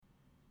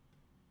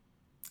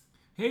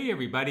Hey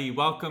everybody,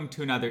 welcome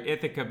to another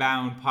Ithaca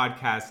Bound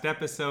podcast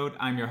episode.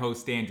 I'm your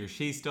host Andrew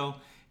Schiestel,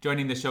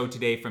 joining the show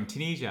today from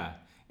Tunisia.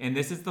 And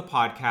this is the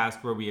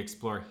podcast where we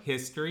explore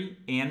history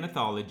and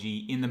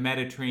mythology in the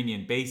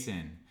Mediterranean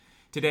basin.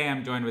 Today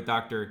I'm joined with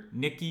Dr.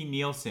 Nikki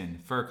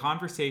Nielsen for a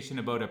conversation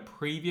about a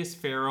previous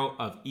pharaoh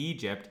of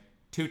Egypt,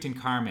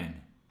 Tutankhamun.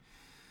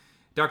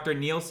 Dr.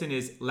 Nielsen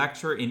is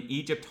lecturer in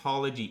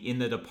Egyptology in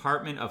the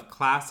Department of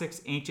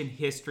Classics, Ancient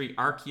History,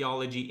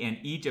 Archaeology,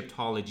 and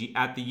Egyptology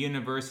at the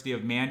University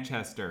of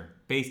Manchester,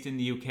 based in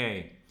the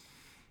UK.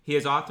 He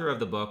is author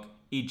of the book,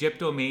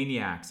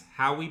 Egyptomaniacs,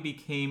 How We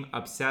Became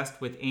Obsessed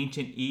with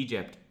Ancient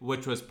Egypt,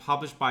 which was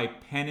published by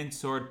Pen and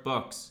Sword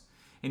Books.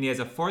 And he has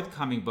a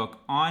forthcoming book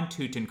on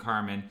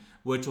Tutankhamun,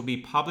 which will be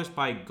published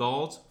by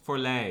Gulds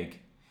Verlag.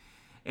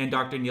 And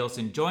Dr.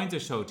 Nielsen joins the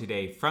show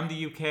today from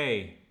the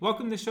UK.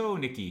 Welcome to the show,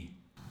 Nikki.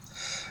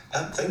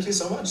 Thank you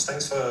so much.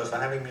 Thanks for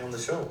having me on the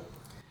show.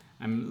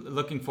 I'm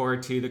looking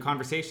forward to the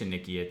conversation,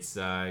 Nikki. It's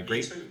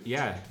great.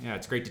 Yeah,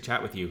 it's great to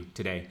chat with you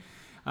today.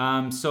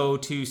 So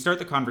to start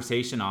the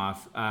conversation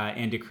off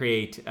and to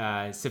create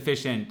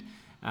sufficient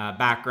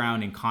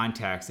background and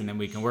context, and then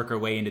we can work our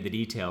way into the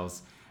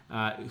details,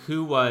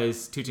 who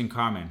was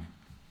Tutankhamun?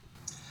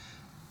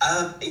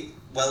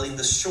 Well, in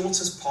the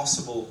shortest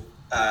possible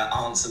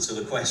answer to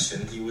the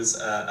question, he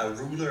was a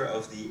ruler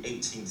of the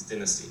 18th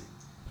dynasty.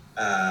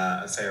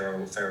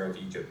 Pharaoh of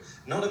Egypt.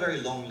 Not a very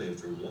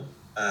long-lived ruler.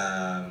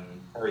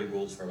 Probably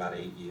ruled for about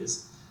 8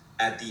 years.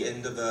 At the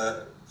end of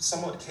a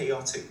somewhat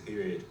chaotic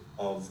period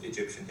of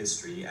Egyptian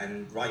history,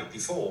 and right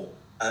before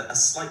a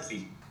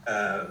slightly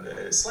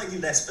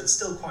less, but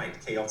still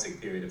quite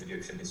chaotic period of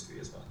Egyptian history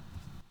as well.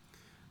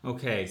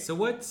 Okay, so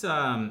what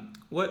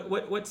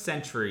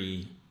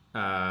century,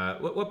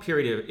 what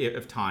period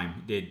of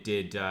time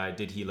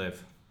did he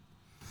live?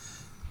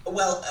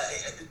 Well,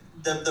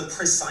 the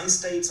precise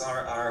dates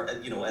are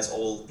as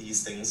all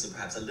these things are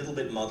perhaps a little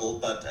bit muddled,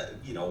 but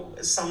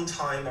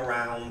sometime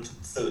around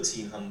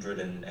 1340,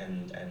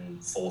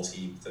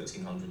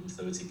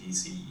 1330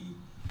 BCE.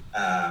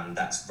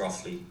 That's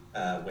roughly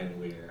when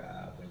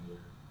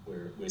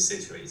we're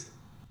situated.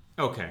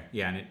 Okay,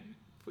 yeah, and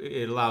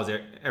it allows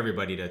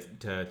everybody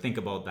to think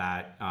about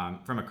that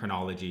from a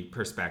chronology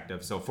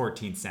perspective. So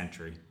 14th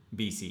century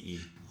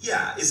BCE.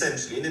 Yeah,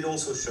 essentially, and it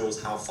also shows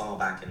how far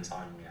back in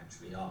time we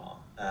actually are,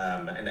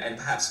 and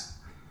perhaps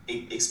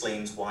it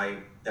explains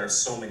why there are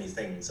so many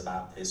things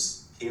about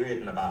this period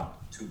and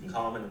about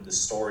Tutankhamun and the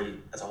story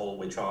as a whole,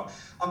 which are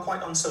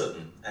quite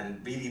uncertain, and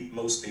really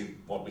mostly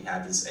what we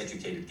have is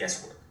educated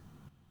guesswork.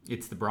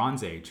 It's the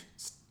Bronze Age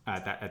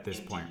at this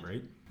point,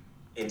 right?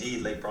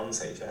 Indeed, late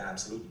Bronze Age, yeah,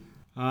 absolutely.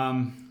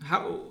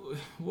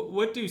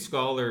 What do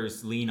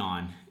scholars lean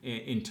on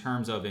in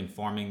terms of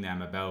informing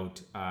them about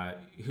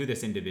who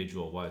this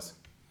individual was?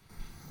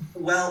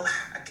 Well,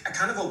 a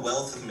kind of a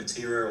wealth of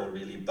material,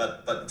 really,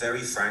 but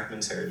very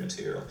fragmentary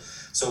material.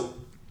 So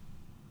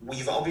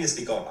we've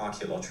obviously got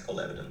archaeological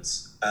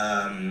evidence.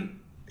 In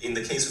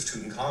the case of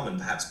Tutankhamun,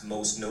 perhaps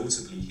most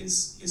notably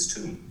his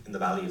tomb in the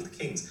Valley of the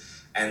Kings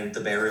and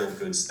the burial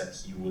goods that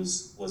he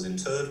was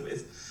interred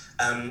with.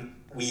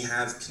 We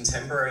have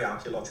contemporary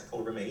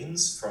archaeological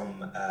remains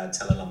from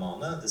Tel El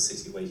Amarna, the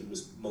city where he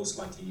was most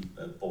likely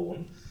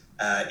born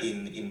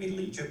in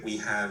Middle Egypt. We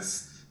have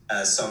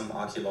some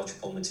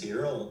archaeological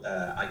material,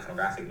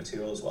 iconographic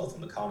material as well, from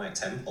the Karnak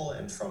temple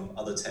and from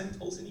other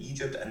temples in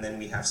Egypt. And then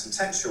we have some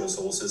textual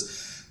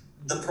sources.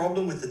 The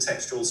problem with the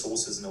textual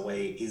sources, in a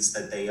way, is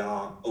that they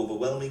are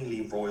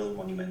overwhelmingly royal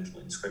monumental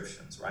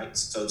inscriptions, right?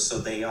 So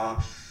they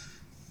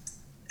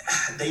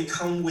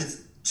come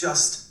with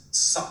just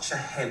such a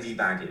heavy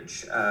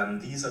baggage.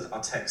 These are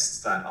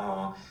texts that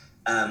are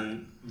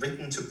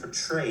written to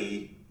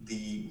portray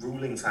the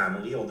ruling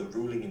family or the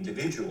ruling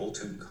individual,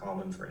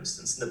 Tutankhamun, for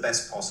instance, in the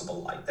best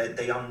possible light.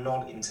 They are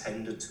not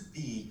intended to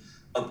be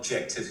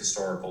objective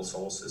historical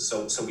sources.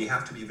 So we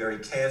have to be very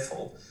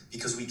careful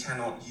because we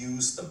cannot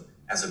use them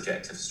as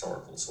objective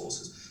historical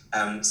sources.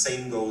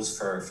 Same goes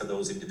for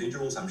those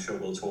individuals. I'm sure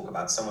we'll talk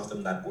about some of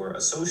them that were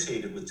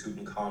associated with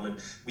Tutankhamun.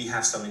 We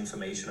have some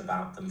information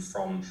about them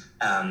from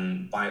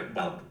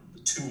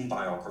tomb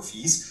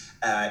biographies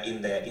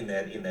in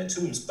their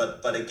tombs.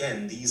 But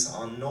again, these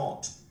are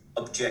not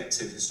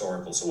objective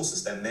historical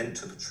sources. They're meant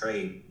to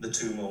portray the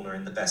tomb owner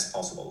in the best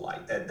possible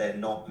light. They're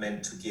not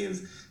meant to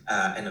give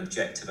an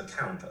objective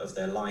account of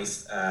their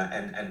life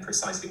and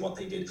precisely what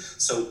they did.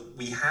 So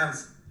we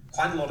have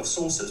quite a lot of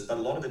sources, but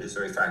a lot of it is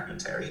very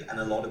fragmentary and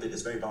a lot of it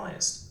is very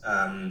biased.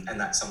 And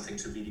that's something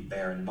to really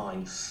bear in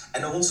mind.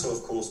 And also,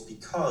 of course,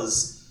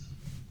 because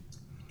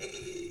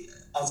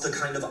of the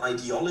kind of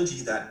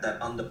ideology that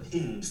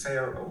underpinned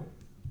Pharaoh,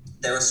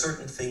 there are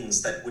certain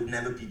things that would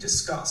never be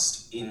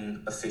discussed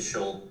in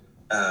official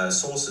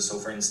sources. So,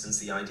 for instance,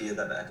 the idea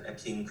that a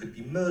king could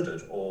be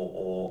murdered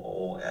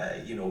or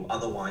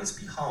otherwise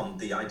be harmed,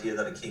 the idea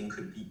that a king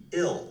could be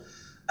ill,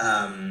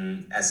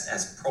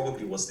 as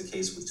probably was the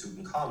case with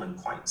Tutankhamun,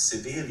 quite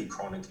severely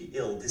chronically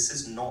ill. This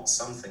is not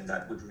something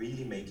that would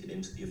really make it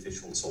into the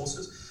official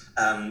sources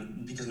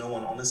because no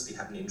one honestly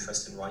had an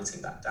interest in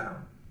writing that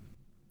down.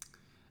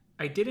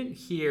 I didn't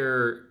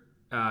hear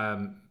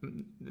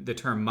the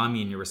term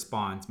mummy in your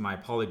response. My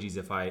apologies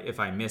if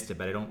I missed it,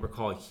 but I don't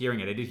recall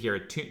hearing it. I did hear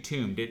a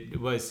tomb.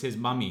 Was his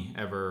mummy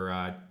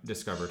ever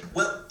discovered?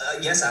 Well,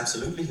 yes,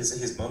 absolutely.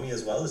 His mummy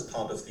as well is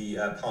part of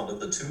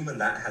the tomb, and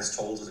that has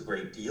told us a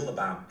great deal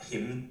about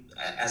him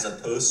as a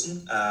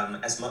person,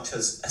 as much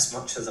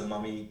as a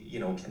mummy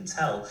can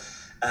tell.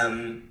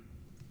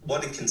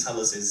 What it can tell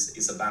us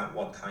is about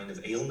what kind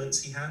of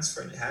ailments he had,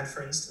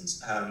 for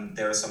instance.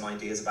 There are some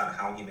ideas about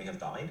how he may have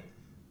died.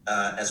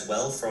 As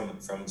well from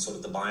sort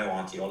of the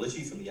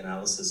bioarchaeology, from the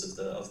analysis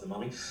of the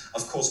mummy.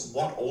 Of course,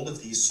 what all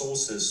of these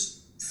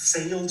sources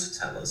fail to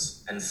tell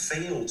us and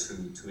fail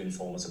to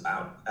inform us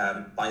about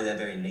by their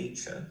very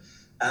nature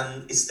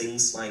is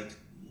things like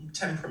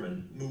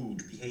temperament,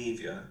 mood,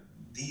 behavior.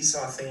 These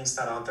are things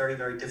that are very,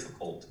 very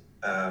difficult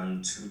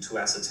to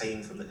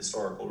ascertain from the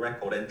historical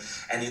record,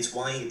 and it's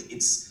why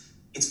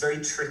it's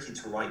very tricky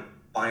to write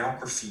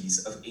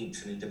biographies of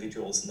ancient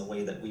individuals in the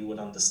way that we would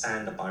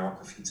understand a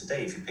biography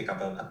today. If you pick up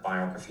a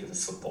biography of a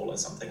footballer or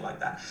something like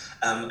that,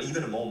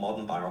 even a more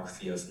modern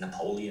biography of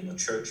Napoleon or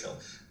Churchill,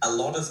 a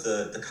lot of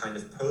the kind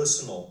of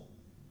personal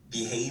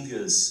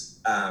behaviors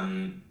are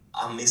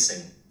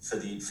missing for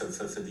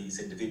these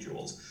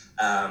individuals.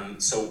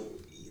 So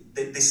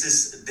this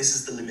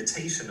is the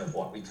limitation of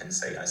what we can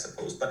say, I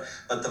suppose. But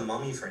the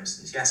mummy, for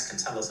instance, yes, can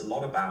tell us a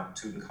lot about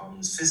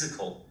Tutankhamun's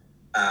physical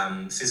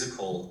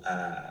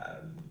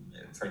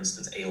for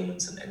instance,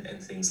 ailments and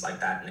things like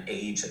that, and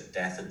age and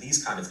death and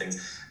these kind of things.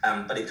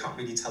 But it can't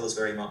really tell us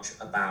very much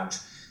about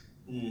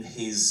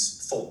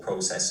his thought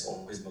process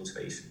or his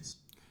motivations.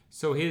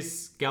 So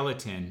his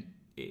skeleton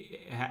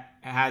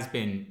has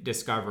been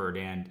discovered,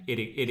 and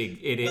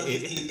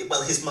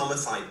his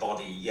mummified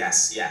body,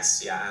 yes, yeah,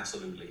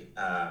 absolutely.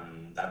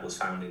 That was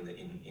found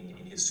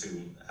in his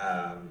tomb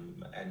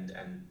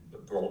and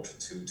brought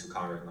to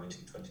Cairo in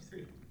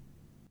 1923.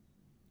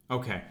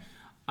 Okay.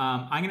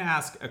 I'm going to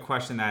ask a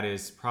question that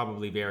is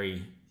probably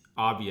very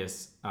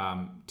obvious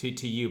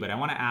to you, but I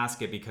want to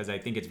ask it because I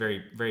think it's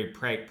very, very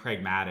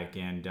pragmatic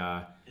and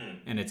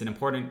it's an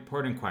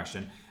important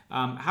question.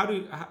 How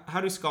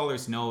do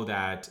scholars know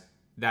that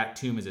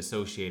tomb is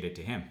associated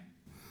to him?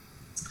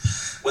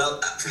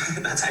 Well,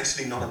 that's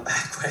actually not a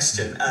bad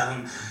question.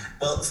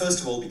 Well,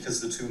 first of all,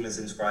 because the tomb is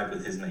inscribed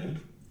with his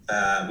name.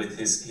 With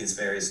his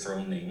various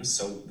throne names,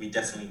 so we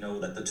definitely know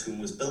that the tomb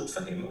was built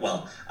for him.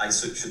 Well, I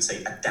should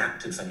say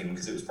adapted for him,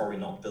 because it was probably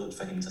not built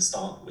for him to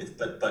start with,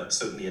 but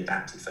certainly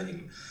adapted for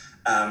him.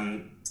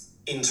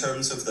 In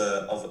terms of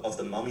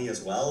the mummy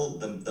as well,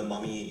 the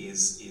mummy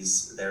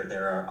is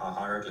there are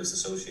hieroglyphs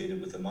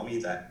associated with the mummy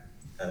that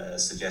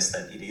suggest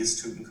that it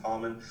is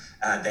Tutankhamun.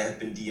 There have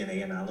been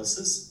DNA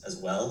analysis as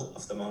well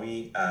of the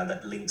mummy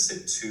that links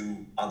it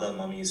to other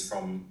mummies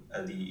from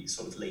the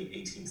sort of late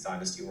 18th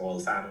dynasty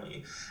royal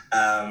family.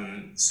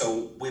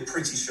 So we're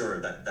pretty sure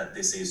that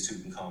this is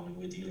Tutankhamun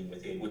we're dealing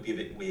with. It would be a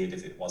bit weird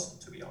if it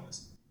wasn't, to be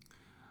honest.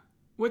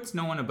 What's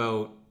known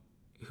about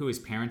who his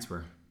parents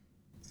were?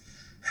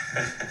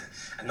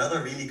 Another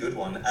really good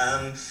one.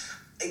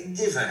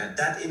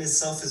 That in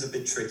itself is a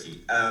bit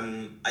tricky.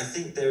 I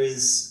think there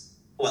isn't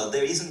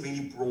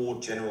really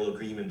broad general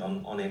agreement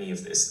on any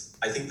of this.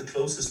 I think the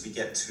closest we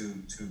get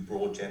to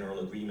broad general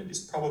agreement is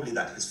probably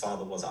that his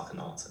father was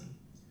Akhenaten.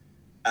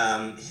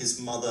 His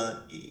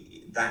mother,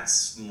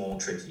 that's more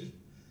tricky.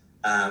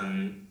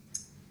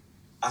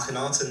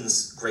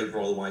 Akhenaten's great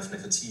royal wife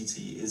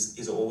Nefertiti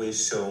is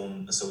always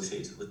shown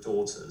associated with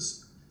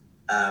daughters,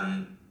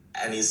 and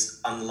is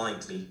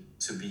unlikely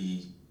to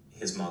be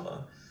his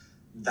mother.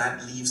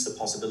 That leaves the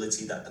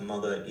possibility that the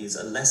mother is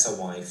a lesser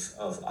wife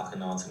of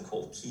Akhenaten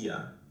called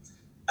Kia.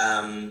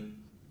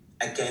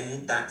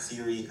 Again, that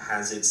theory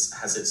has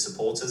its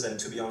supporters, and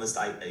to be honest,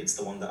 it's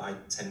the one that I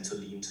tend to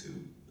lean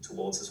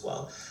towards as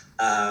well.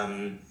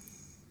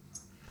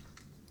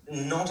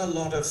 Not a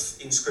lot of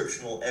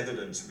inscriptional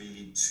evidence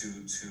really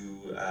to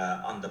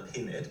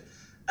underpin it.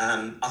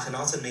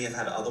 Akhenaten may have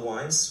had other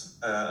wives.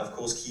 Of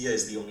course, Kia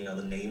is the only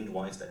other named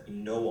wife that we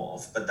know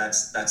of, but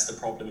that's the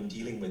problem in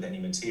dealing with any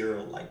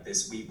material like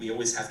this. We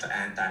always have to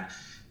add that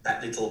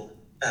little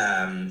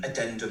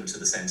addendum to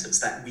the sentence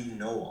that we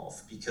know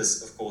of,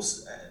 because, of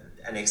course,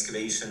 an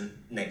excavation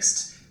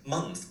next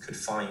month could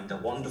find a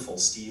wonderful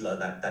stela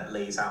that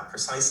lays out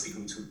precisely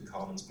who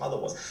Tutankhamun's mother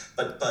was.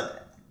 But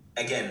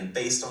again,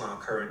 based on our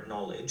current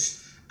knowledge,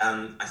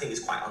 I think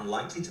it's quite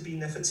unlikely to be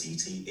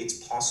Nefertiti. It's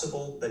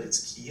possible that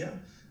it's Kia.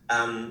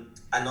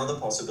 Another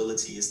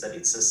possibility is that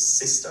it's a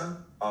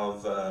sister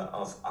of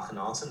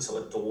Akhenaten, so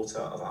a daughter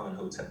of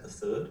Amenhotep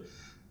III.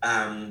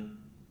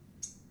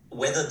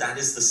 Whether that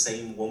is the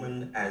same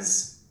woman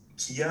as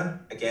Kia,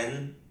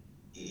 again,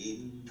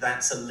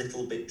 that's a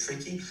little bit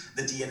tricky.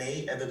 The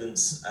DNA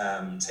evidence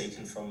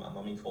taken from a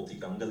mummy called the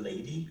Younger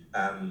Lady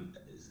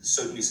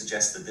certainly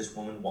suggests that this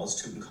woman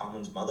was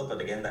Tutankhamun's mother,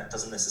 but again, that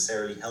doesn't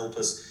necessarily help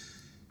us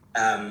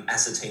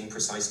ascertain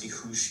precisely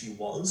who she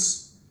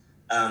was.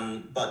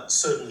 But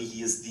certainly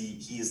he is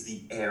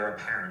the heir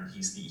apparent.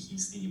 He's the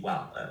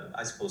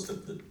I suppose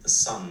the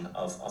son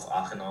of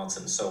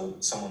Akhenaten. So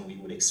someone we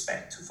would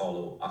expect to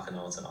follow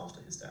Akhenaten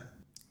after his death.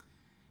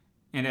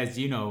 And as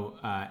you know,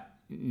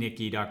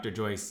 Nikki, Dr.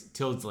 Joyce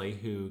Tildesley,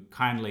 who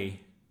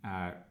kindly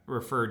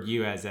referred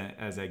you as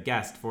a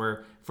guest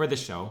for the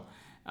show.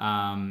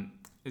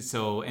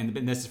 So, and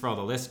this is for all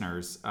the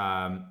listeners.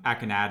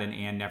 Akhenaten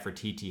and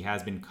Nefertiti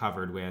has been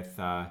covered with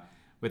a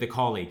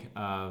colleague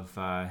of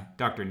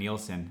Dr.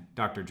 Nielsen,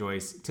 Dr.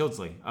 Joyce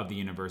Tildesley of the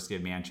University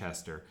of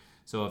Manchester.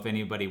 So, if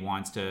anybody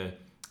wants to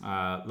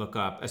look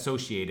up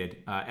associated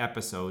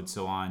episodes,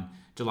 so on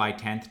July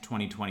 10th,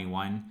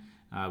 2021,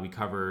 we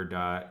covered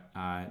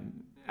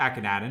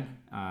Akhenaten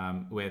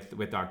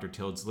with Dr.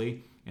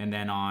 Tildesley, and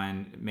then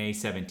on May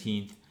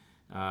 17th,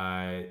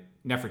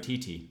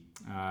 Nefertiti,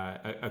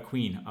 a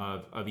queen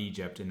of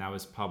Egypt, and that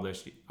was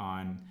published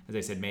on, as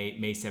I said,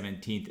 May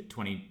 17th,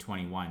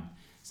 2021.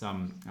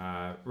 Some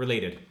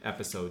related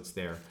episodes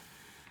there.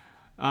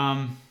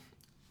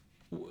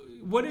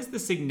 What is the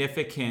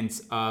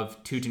significance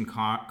of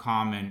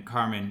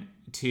Tutankhamun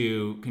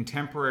to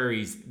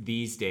contemporaries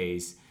these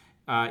days?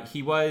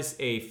 He was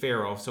a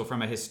pharaoh, so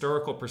from a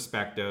historical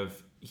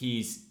perspective,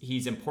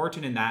 he's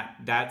important in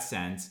that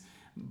sense.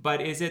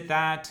 But is it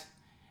that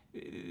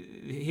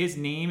his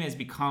name has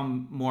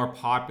become more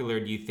popular,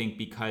 do you think,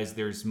 because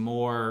there's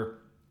more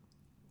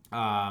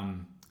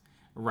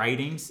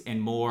writings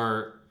and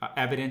more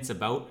evidence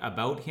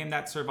about him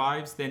that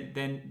survives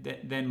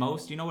than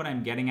most? You know what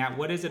I'm getting at?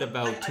 What is it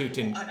about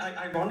Tutankhamun?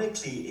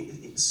 Ironically,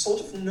 it's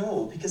sort of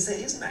no, because there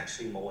isn't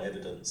actually more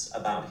evidence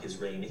about his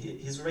reign.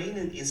 His reign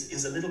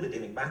is a little bit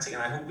enigmatic,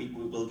 and I hope we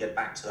will get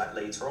back to that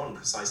later on,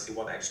 precisely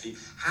what actually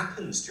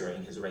happens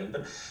during his reign.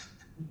 But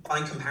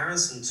by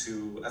comparison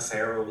to a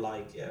pharaoh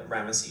like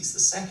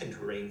Ramesses II,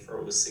 who reigned for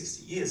over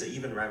 60 years, or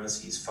even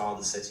Ramesses'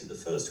 father, Seti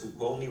I,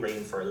 who only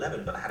reigned for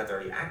 11 but had a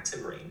very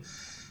active reign,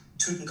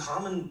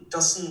 Tutankhamun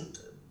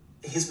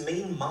his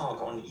main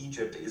mark on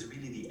Egypt is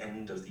really the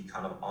end of the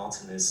kind of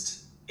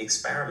Artenist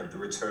experiment, the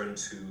return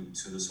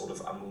to the sort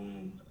of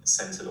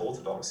Amun-centered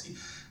orthodoxy.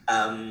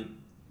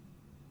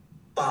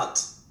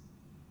 But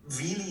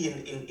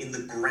really, in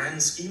the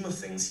grand scheme of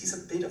things, he's a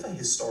bit of a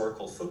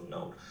historical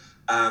footnote.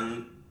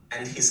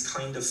 And his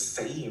kind of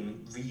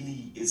fame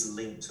really is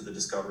linked to the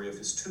discovery of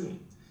his tomb.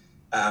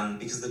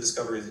 Because the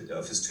discovery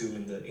of his tomb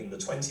in the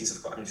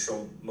 20s, I'm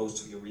sure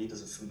most of your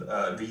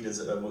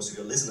most of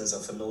your listeners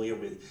are familiar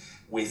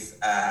with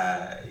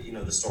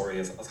the story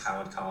of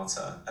Howard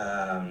Carter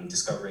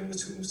discovering the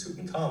tomb of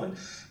Tutankhamun.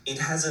 It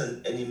has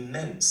an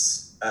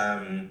immense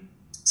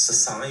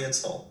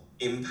societal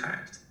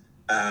impact,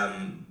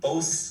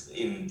 both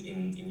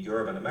in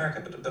Europe and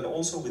America, but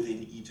also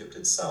within Egypt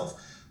itself.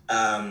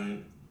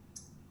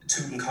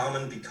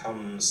 Tutankhamun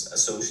becomes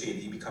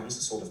associated, he becomes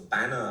a sort of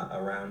banner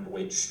around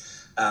which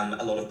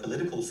a lot of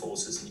political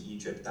forces in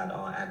Egypt that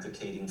are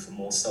advocating for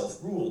more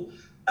self-rule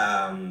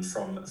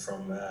from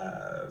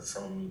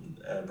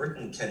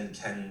Britain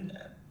can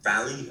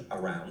rally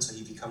around. So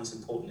he becomes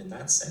important in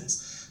that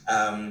sense.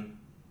 And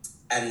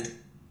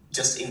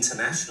just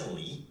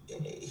internationally,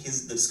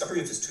 the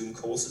discovery of his tomb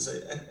causes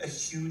a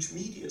huge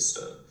media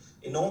stir,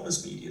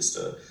 enormous media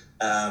stir.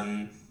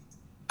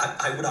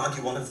 I would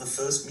argue one of the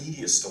first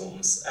media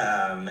storms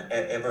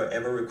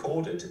ever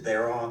recorded.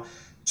 There are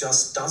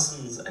just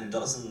dozens and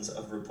dozens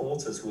of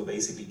reporters who are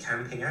basically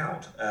camping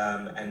out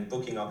and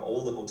booking up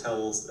all the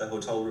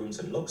hotel rooms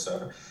in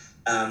Luxor,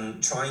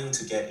 trying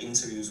to get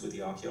interviews with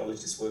the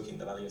archaeologists working in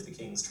the Valley of the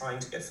Kings, trying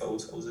to get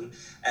photos and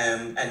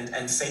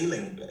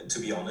failing, to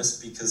be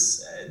honest,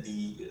 because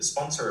the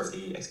sponsor of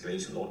the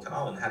excavation, Lord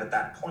Carnarvon, had at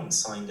that point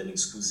signed an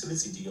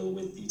exclusivity deal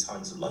with the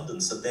Times of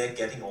London, so they're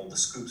getting all the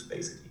scoops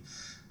basically.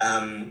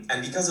 And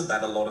because of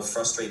that, a lot of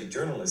frustrated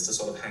journalists are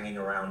sort of hanging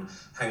around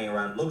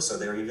Luxor.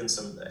 There are even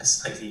some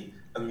slightly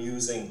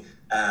amusing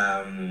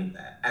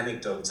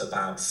anecdotes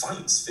about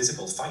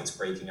physical fights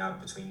breaking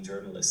out between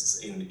journalists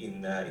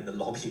in the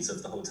lobbies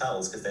of the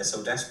hotels because they're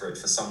so desperate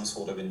for some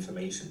sort of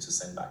information to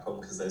send back home,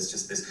 because there's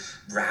just this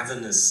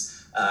ravenous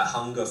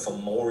hunger for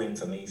more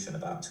information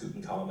about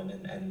Tutankhamun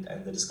and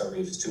the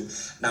discovery of his tomb.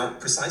 Now,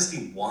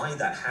 precisely why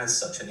that has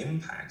such an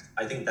impact,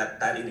 I think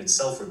that in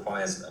itself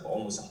requires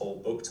almost a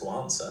whole book to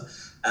answer.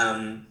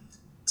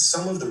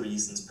 Some of the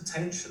reasons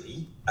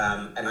potentially,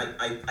 and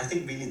I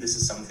think really this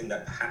is something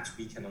that perhaps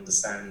we can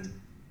understand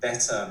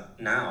better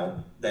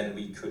now than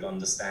we could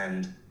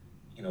understand,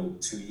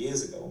 2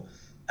 years ago.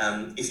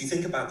 If you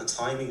think about the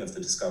timing of the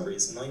discovery,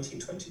 it's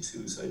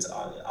 1922, so it's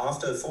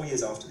 4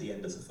 years after the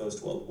end of the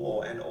First World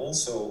War, and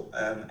also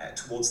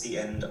towards the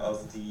end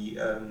of the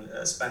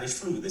Spanish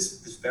flu,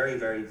 this very,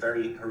 very,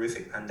 very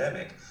horrific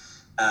pandemic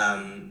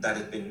that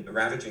had been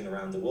ravaging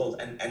around the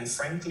world. And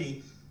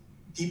frankly,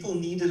 people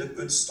needed a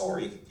good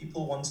story.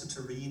 People wanted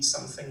to read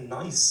something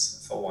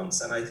nice for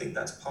once, and I think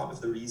that's part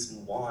of the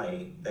reason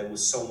why there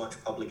was so much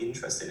public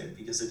interest in it,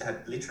 because it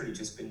had literally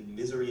just been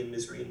misery and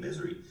misery and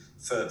misery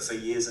for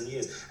years and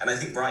years. And I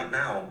think right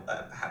now,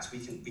 perhaps we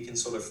can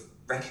sort of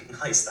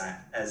recognize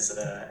that as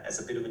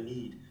a bit of a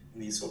need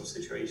in these sort of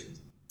situations.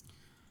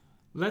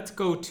 Let's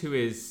go to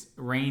his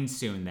reign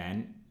soon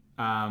then,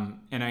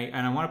 and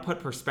I want to put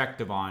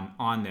perspective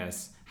on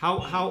this.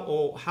 How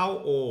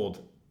old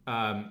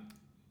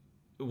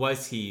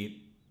was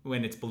he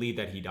when it's believed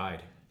that he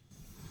died?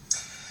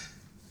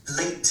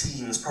 Late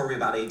teens, probably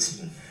about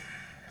 18.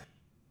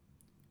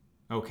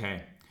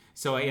 Okay.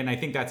 So, and I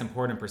think that's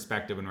important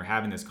perspective when we're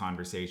having this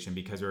conversation,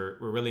 because we're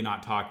really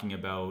not talking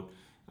about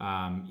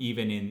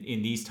even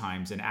in these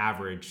times an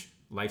average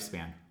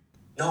lifespan.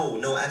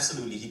 No,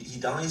 absolutely. He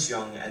dies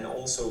young, and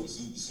also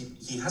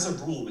he has a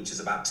rule which is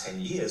about 10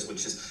 years,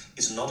 which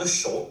is not a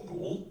short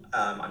rule.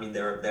 I mean,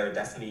 there are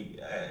definitely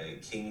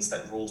kings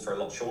that ruled for a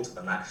lot shorter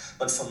than that,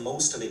 but for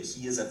most of it,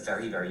 he is a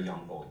very, very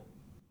young boy.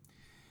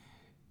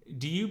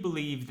 Do you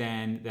believe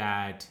then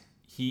that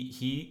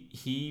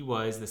he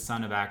was the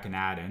son of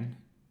Akhenaten?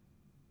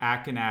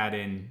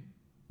 Akhenaten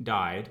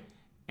died,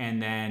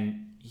 and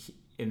then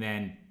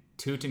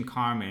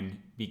Tutankhamun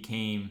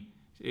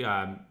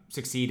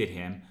succeeded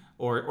him,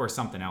 or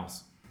something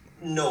else?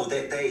 No,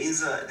 there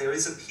is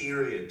a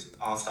period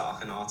after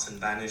Akhenaten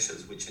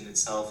vanishes, which in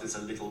itself is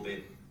a little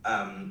bit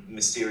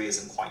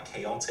mysterious and quite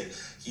chaotic.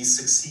 He's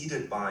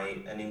succeeded by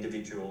an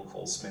individual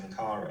called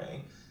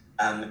Smenkhare,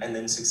 and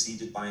then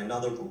succeeded by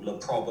another ruler,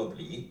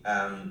 probably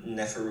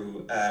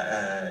Neferraten.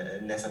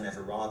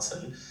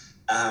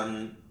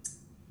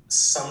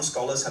 Some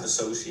scholars have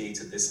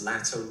associated this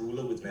latter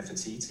ruler with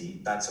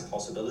Nefertiti. That's a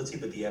possibility,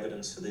 but the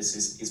evidence for this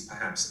is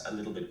perhaps a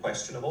little bit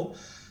questionable.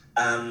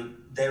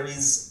 There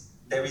is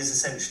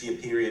essentially a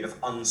period of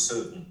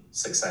uncertain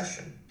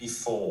succession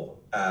before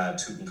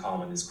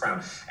Tutankhamun is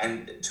crowned,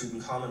 and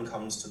Tutankhamun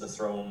comes to the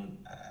throne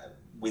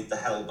with the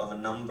help of a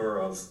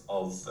number of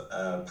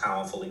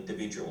powerful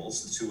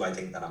individuals. The two I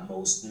think that are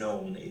most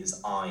known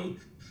is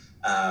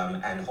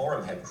and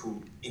Horemheb,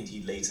 who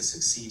indeed later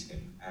succeed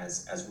him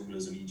as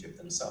rulers of Egypt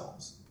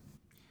themselves.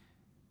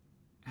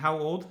 How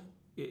old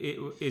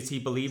is he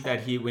believed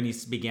that when he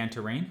began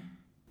to reign?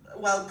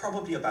 Well,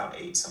 probably about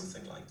 8,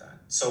 something like that.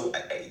 So,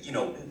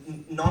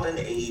 not an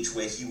age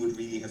where he would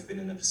really have been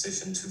in a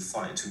position to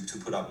fight, to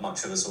put up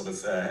much of a sort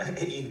of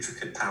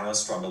intricate power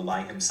struggle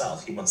by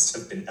himself. He must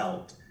have been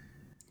helped.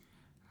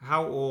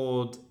 How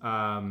old?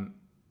 Not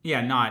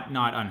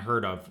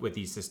unheard of with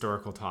these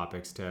historical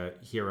topics to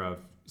hear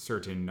of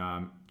certain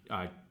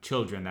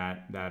children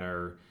that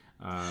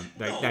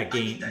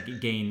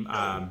gain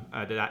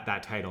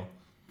that title.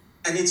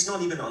 And it's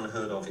not even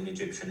unheard of in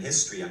Egyptian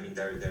history. I mean,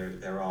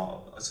 there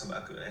are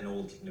an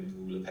old kingdom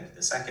ruler,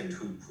 Peti II,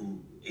 who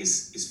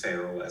is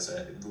pharaoh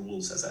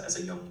rules as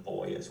a young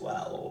boy as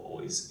well,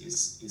 or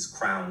is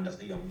crowned as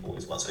a young boy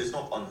as well. So it's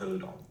not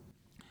unheard of.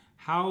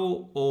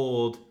 How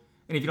old?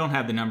 And if you don't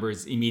have the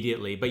numbers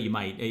immediately, but you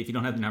might, if you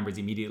don't have the numbers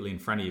immediately in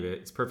front of you,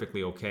 it's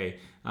perfectly okay.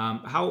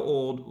 How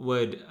old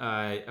would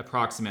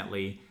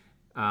approximately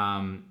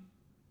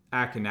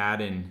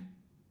Akhenaten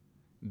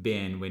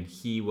been when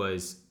he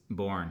was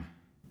born?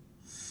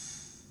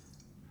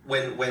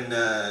 When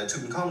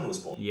Tutankhamun was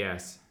born?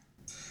 Yes.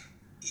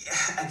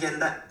 Again,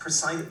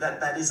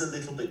 that is a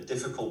little bit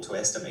difficult to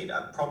estimate.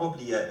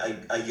 Probably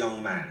a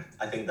young man.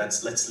 I think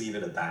let's leave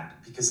it at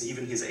that, because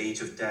even his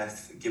age of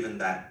death, given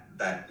that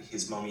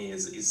his mummy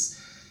is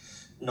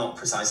not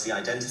precisely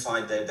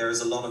identified, there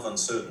is a lot of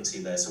uncertainty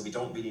there, so we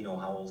don't really know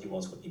how old he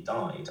was when he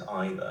died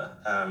either,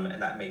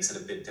 and that makes it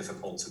a bit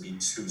difficult to be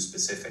too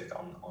specific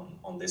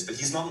on this. But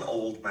he's not an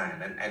old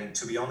man, and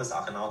to be honest,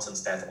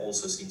 Akhenaten's death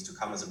also seems to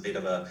come as a bit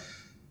of a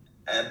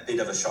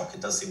shock.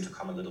 It does seem to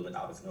come a little bit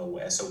out of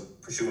nowhere, so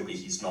presumably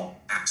he's not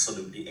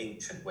absolutely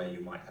ancient where you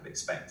might have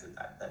expected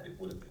that it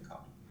would have become.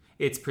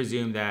 It's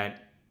presumed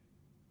that,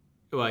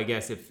 well, I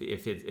guess if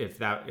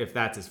that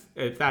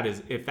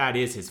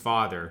is his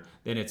father,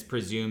 then it's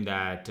presumed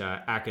that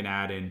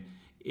Akhenaten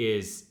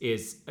is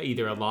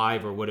either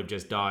alive or would have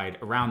just died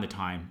around the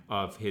time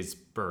of his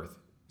birth.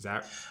 Is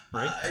that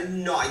right?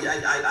 No,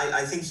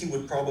 I think he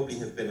would probably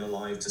have been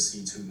alive to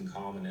see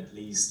Tutankhamun at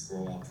least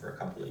grow up for a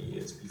couple of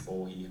years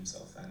before he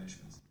himself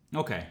vanishes.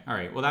 Okay, all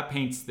right. Well, that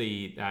paints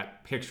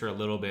that picture a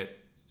little bit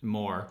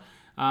more.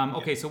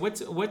 Okay, so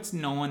what's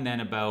known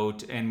then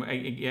about, and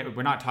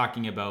we're not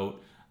talking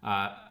about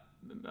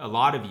a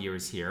lot of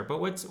years here, but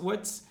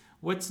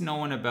what's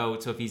known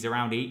about? So if he's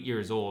around 8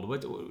 years old,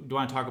 do you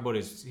want to talk about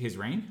his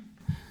reign?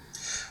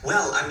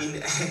 Well, I mean,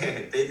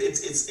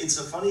 it's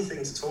a funny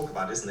thing to talk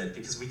about, isn't it?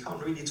 Because we can't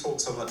really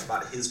talk so much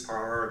about his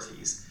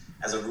priorities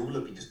as a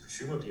ruler, because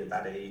presumably at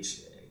that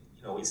age,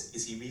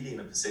 is he really in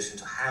a position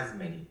to have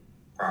many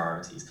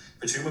priorities?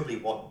 Presumably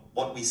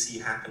what we see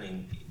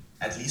happening,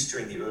 at least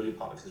during the early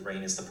part of his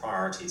reign, is the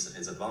priorities of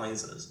his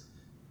advisors,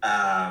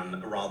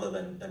 rather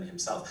than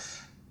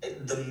himself.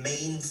 The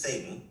main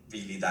thing,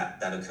 really, that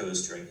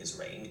occurs during his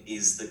reign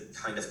is the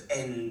kind of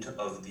end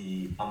of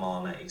the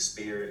Amarna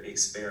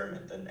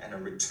experiment and a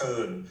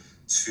return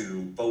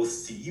to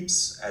both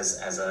Thebes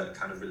as a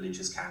kind of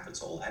religious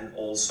capital, and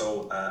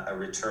also a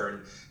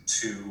return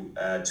to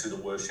the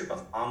worship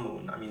of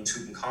Amun. I mean,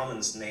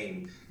 Tutankhamun's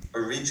name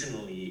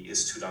originally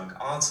is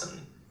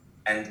Tutankhaten,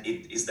 and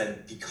it is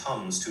then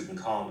becomes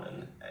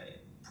Tutankhamun,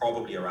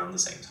 probably around the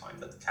same time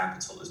that the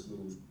capital is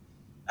moved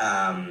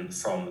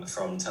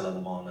from Tel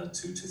el-Amarna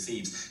to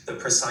Thebes. The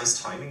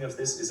precise timing of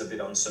this is a bit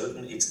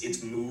uncertain.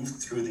 It's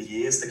moved through the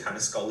years, the kind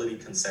of scholarly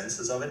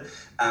consensus of it.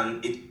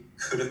 It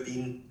could have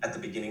been at the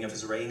beginning of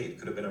his reign. It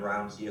could have been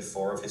around year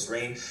 4 of his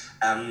reign.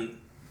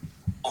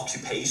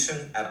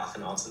 Occupation at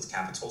Akhenaten's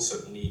capital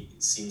certainly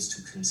seems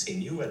to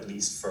continue, at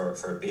least for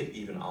a bit,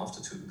 even after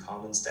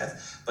Tutankhamun's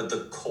death. But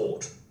the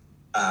court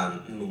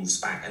moves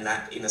back, and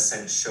that, in a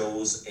sense,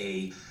 shows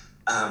it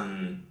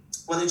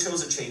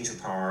shows a change of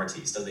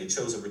priorities. That it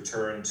shows a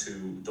return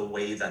to the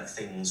way that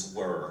things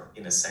were,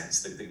 in a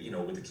sense, with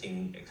the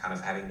king kind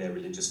of having their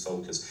religious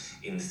focus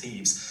in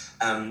Thebes.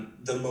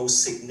 The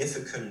most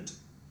significant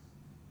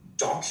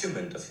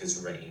document of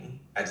his reign,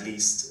 at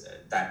least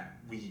that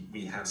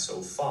we have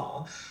so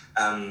far,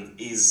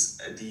 is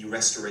the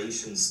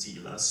Restoration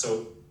Stela.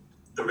 So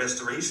the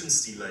Restoration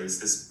Stela is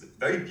this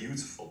very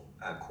beautiful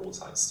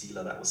quartzite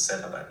stela that was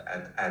set up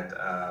at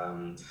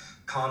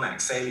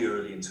Karnak fairly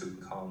early in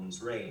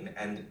Tutankhamun's reign,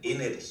 and in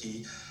it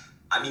he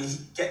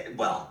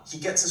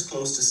gets as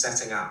close to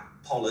setting up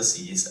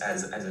policies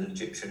as an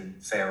Egyptian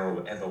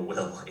pharaoh ever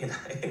will, in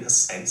a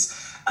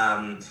sense.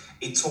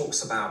 It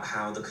talks about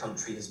how the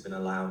country has been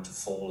allowed to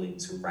fall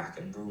into rack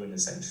and ruin,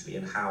 essentially,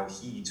 and how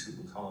he,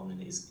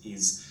 Tutankhamun,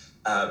 is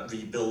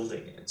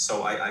rebuilding it.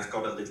 So I've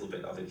got a little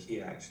bit of it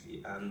here,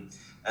 actually.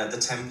 The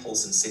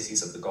temples and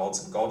cities of the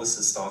gods and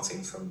goddesses,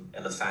 starting from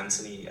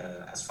Elephantine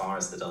as far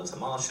as the Delta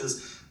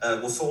Marshes,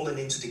 were fallen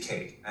into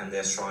decay, and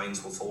their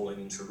shrines were fallen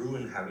into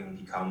ruin, having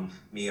become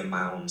mere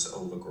mounds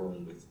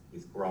overgrown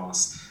with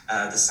grass.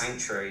 The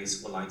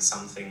sanctuaries were like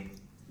something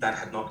that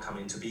had not come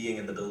into being,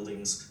 and the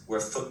buildings were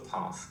a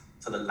footpath,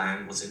 for the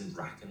land was in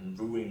rack and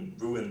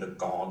ruin. The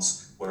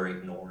gods were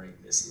ignoring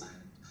this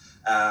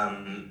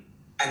land.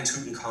 And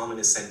Tutankhamun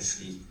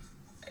essentially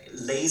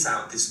lays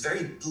out this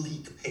very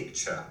bleak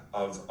picture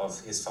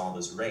of his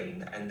father's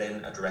reign, and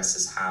then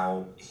addresses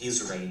how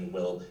his reign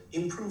will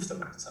improve the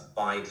matter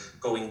by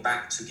going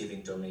back to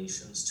giving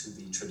donations to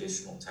the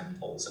traditional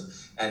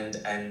temples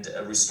and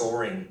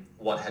restoring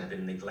what had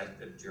been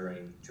neglected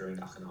during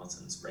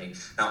Akhenaten's reign.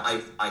 Now,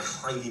 I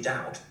highly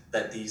doubt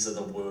that these are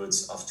the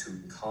words of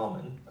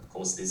Tutankhamun. Of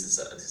course, this is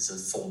a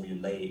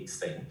formulaic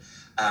thing.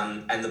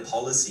 And the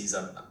policies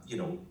are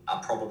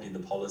probably the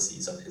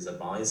policies of his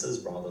advisors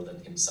rather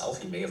than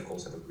himself. He may, of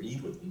course, have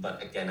agreed with them,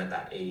 but again, at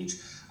that age,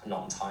 I'm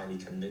not entirely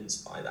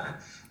convinced by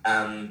that.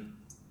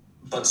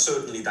 But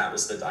certainly that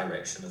was the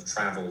direction of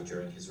travel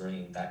during his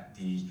reign, that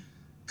the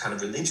kind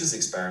of religious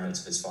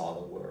experiments of his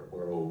father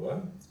were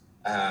over.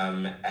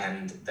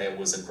 And there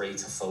was a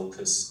greater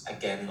focus,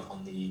 again,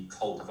 on the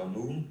cult of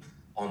Amun,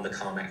 on the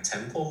Karnak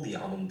temple. The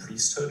Amun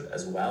priesthood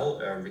as well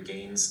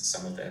regains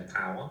some of their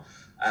power.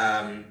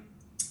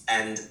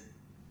 And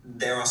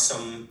there are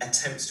some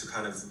attempts to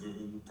kind of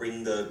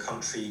bring the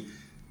country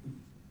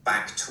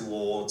back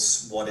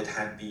towards what it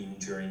had been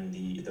during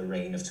the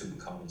reign of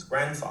Tutankhamun's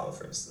grandfather,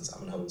 for instance,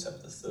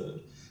 Amenhotep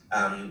III.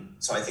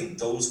 So I think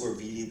those were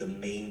really the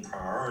main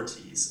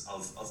priorities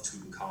of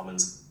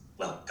Tutankhamun's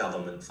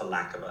government, for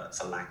lack of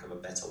a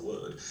better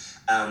word.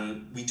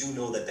 We do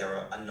know that there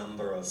are a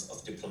number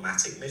of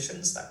diplomatic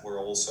missions that were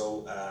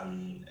also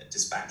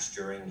dispatched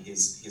during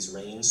his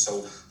reign.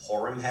 So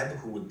Horemheb,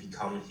 who would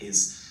become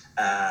his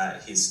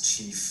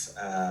chief,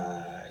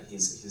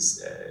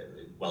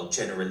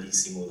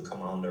 generalissimo, the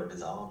commander of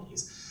his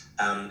armies,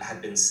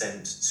 had been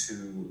sent to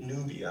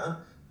Nubia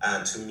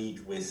to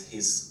meet with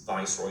his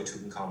viceroy,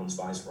 Tutankhamun's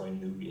viceroy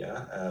in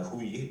Nubia,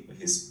 Hui,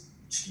 his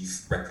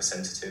chief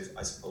representative,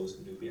 I suppose,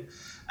 in Nubia.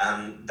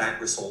 That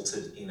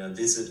resulted in a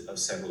visit of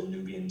several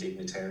Nubian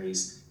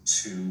dignitaries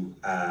to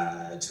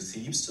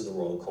Thebes, to the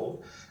royal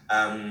court.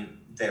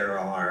 There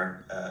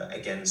are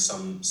again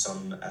some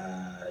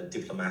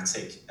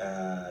diplomatic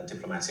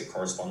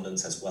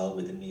correspondence as well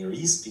with the Near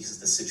East, because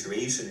the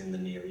situation in the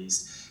Near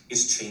East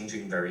is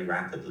changing very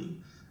rapidly,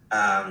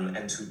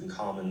 and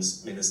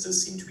Tutankhamun's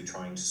ministers seem to be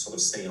trying to sort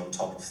of stay on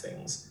top of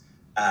things,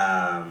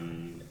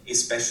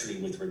 especially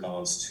with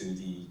regards to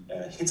the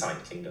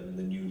Hittite kingdom and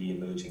the newly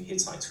emerging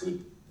Hittites, who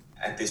had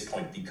at this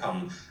point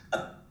become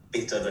a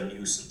bit of a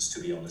nuisance, to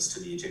be honest, to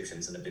the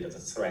Egyptians, and a bit of a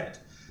threat.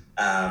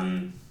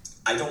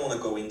 I don't want to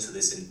go into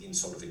this in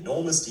sort of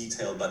enormous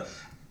detail, but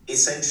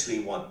essentially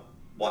what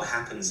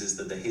happens is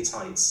that the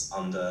Hittites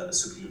under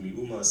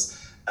Suppiluliuma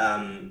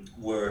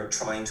were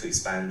trying to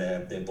expand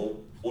their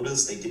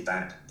borders. They did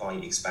that by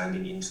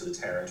expanding into the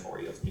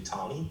territory of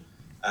Mitanni,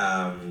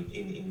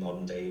 in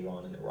modern-day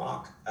Iran and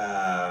Iraq,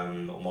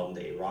 or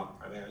modern-day Iraq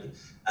primarily,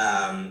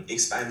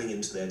 expanding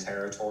into their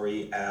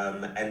territory,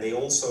 and they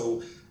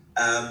also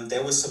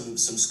there was some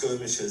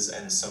skirmishes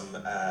and some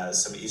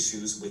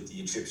issues with the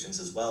Egyptians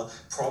as well.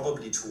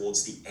 Probably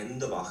towards the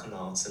end of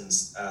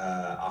Akhenaten's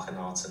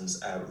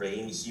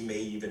reign, he may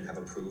even have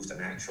approved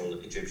an actual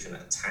Egyptian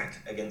attack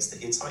against the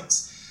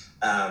Hittites.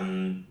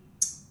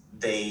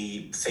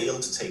 They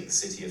failed to take the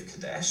city of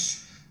Kadesh.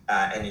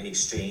 And in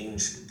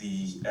exchange,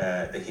 the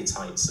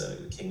Hittites,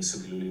 King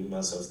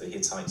Suppiluliuma of the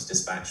Hittites,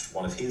 dispatched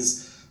one of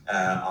his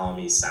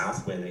army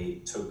south, where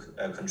they took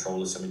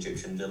control of some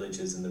Egyptian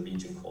villages in the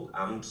region called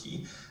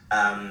Amki.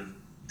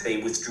 They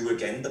withdrew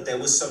again, but there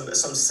was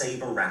some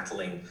saber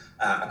rattling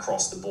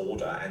across the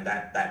border, and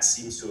that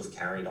seems to have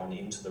carried on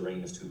into the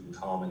reign of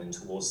Tutankhamun. And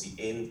towards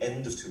the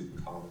end of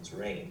Tutankhamun's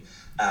reign,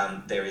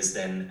 there is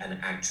then an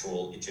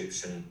actual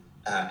Egyptian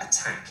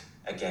attack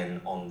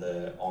again on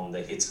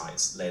the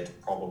Hittites, led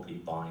probably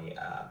by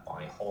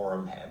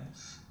Horemheb.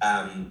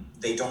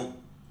 They don't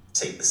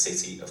take the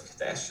city of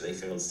Kadesh. They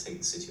fail to take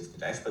the city of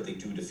Kadesh, but they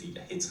do defeat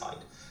a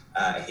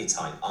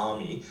Hittite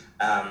army.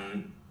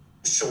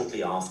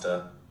 Shortly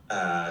after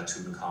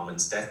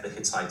Tutankhamun's death, the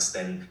Hittites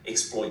then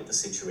exploit the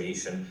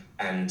situation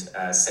and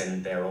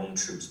send their own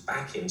troops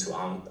back into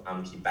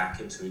Amki, back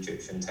into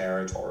Egyptian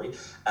territory.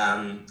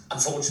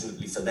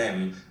 Unfortunately for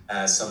them,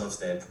 some of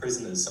the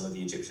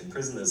Egyptian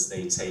prisoners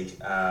they take,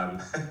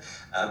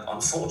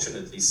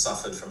 unfortunately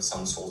suffered from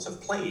some sort of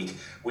plague,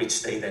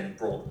 which they then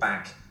brought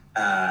back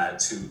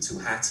to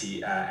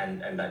Hatti,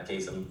 and that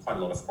gave them quite a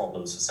lot of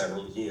problems for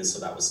several years. So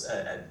that was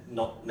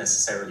not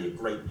necessarily a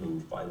great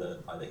move by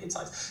the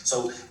Hittites.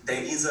 So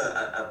there is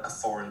a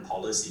foreign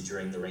policy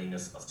during the reign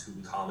of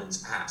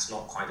Tutankhamun, perhaps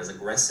not quite as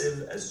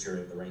aggressive as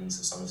during the reigns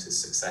of some of his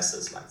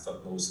successors like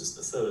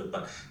Thutmose III,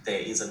 but there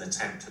is an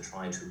attempt to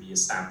try to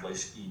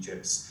re-establish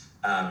Egypt's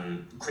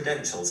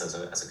credentials as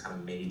a kind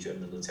of major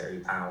military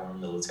power,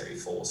 military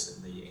force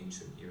in the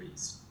ancient Near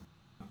East.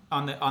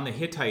 On the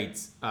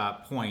Hittites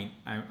point,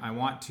 I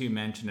want to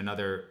mention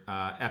another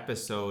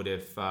episode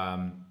if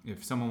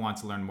someone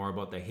wants to learn more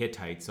about the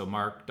Hittites. So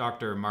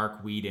Dr.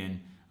 Mark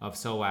Whedon of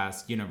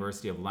SOAS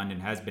University of London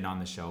has been on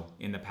the show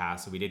in the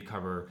past. So we did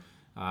cover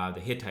the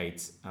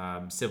Hittites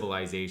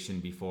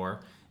civilization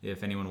before,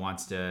 if anyone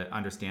wants to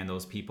understand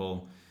those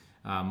people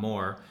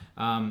more.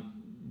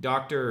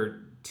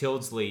 Dr.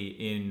 Tildesley,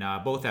 in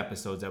both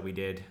episodes that we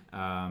did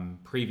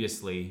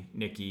previously,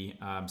 Nikki,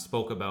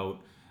 spoke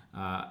about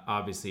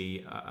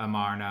obviously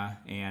Amarna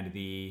and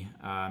the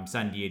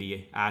sun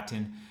deity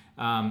Aten.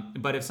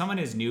 But if someone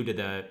is new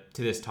to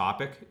this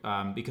topic,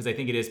 because I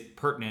think it is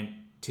pertinent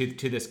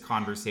to this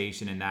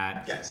conversation, in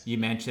that yes. You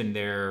mentioned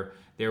there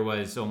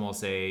was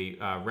almost a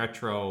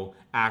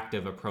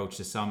retroactive approach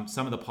to some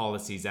of the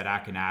policies that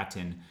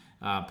Akhenaten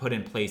put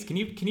in place. Can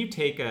you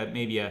take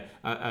maybe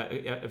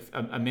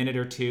a minute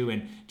or two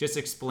and just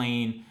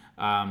explain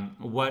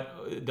what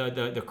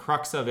the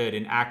crux of it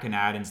in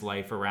Akhenaten's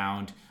life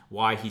around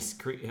why he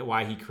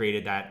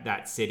created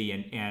that city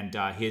and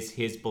his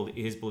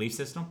belief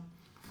system?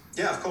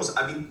 Yeah, of course.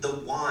 I mean, the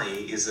why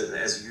is,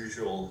 as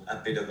usual, a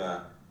bit of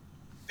a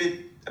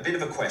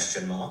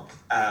question mark.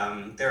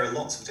 There are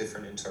lots of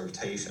different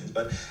interpretations,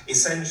 but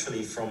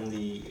essentially from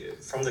the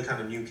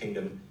kind of New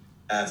Kingdom,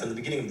 from the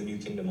beginning of the New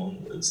Kingdom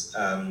onwards,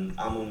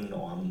 Amun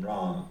or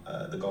Amun-Ra,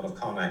 the god of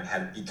Karnak,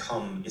 had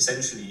become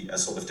essentially a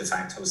sort of de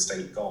facto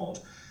state god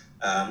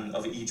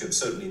of Egypt,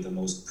 certainly the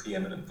most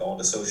preeminent god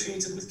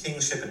associated with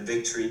kingship and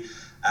victory.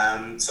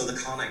 So the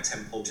Karnak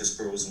temple just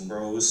grows and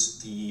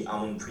grows. The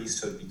Amun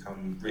priesthood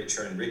become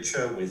richer and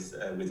richer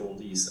with all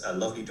these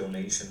lovely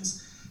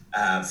donations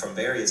from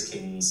various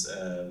kings,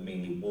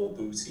 mainly war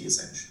booty,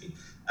 essentially.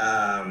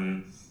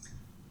 And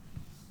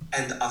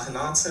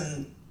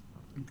Akhenaten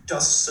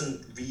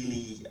doesn't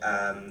really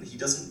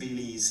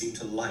seem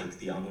to like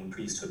the Amun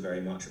priesthood very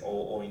much,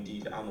 or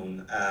indeed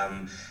Amun,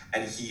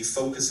 and he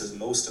focuses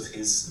most of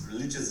his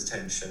religious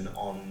attention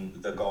on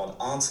the god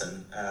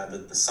Aten,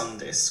 the sun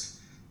disk,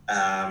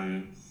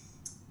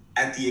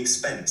 at the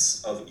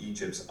expense of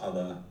Egypt's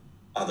other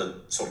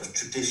sort of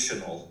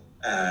traditional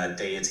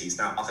deities.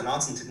 Now,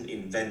 Akhenaten didn't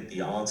invent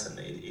the Aten.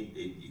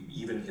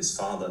 Even his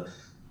father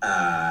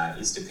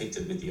is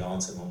depicted with the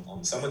Aten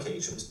on some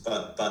occasions,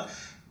 but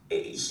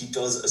he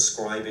does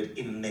ascribe it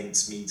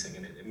immense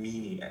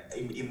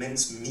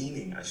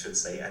meaning, I should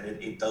say, and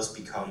it does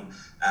become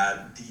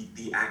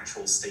the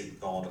actual state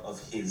god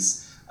of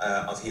his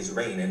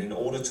reign. And in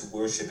order to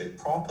worship it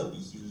properly,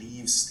 he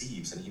leaves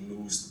Thebes and he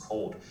moves the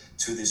court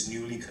to this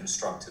newly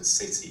constructed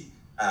city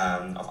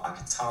of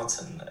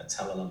Akhetaten,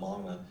 Tel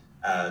el-Amarna,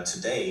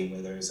 today,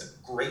 where there is a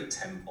great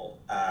temple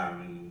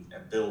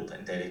built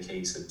and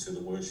dedicated to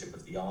the worship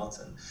of the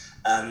Aten.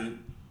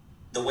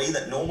 The way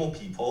that normal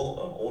people,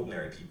 or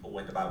ordinary people,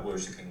 went about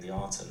worshipping the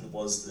Aten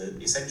was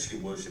essentially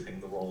worshipping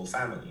the royal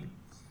family.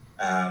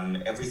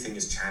 Everything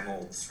is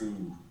channeled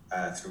through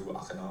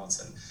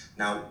Akhenaten.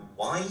 Now,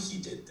 why he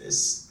did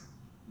this,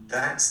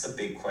 that's the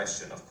big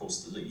question. Of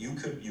course, you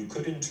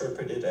could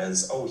interpret it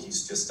as,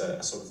 he's just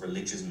a sort of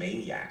religious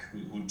maniac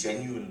who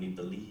genuinely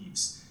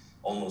believes,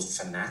 almost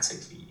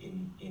fanatically,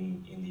 in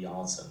the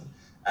Aten.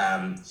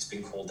 He's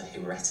been called the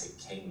heretic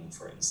king,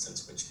 for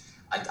instance, which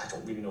I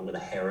don't really know whether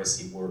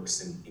heresy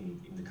works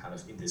in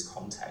this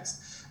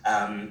context.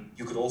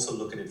 You could also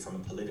look at it from a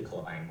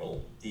political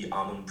angle. The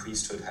Amun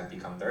priesthood had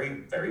become very,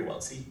 very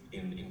wealthy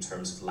in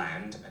terms of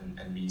land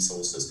and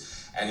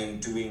resources. And in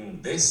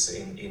doing this,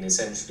 in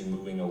essentially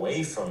moving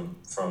away from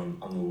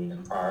Amun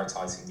and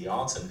prioritizing the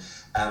Aten,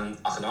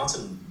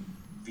 Akhenaten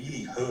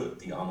really hurt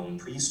the Amun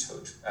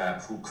priesthood,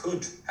 who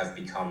could have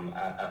become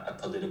a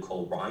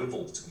political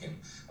rival to him,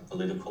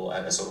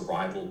 a sort of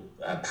rival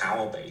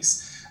power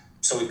base.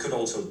 So it could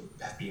also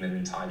have been an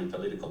entirely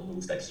political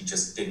move that he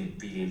just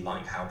didn't really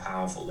like how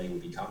powerful they were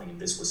becoming, and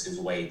this was his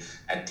way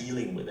at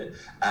dealing with it.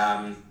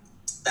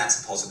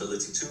 That's a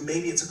possibility too.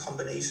 Maybe it's a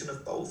combination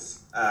of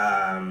both,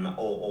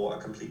 or a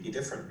completely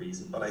different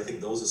reason. But I think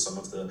those are some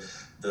of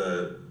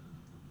the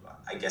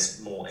I guess,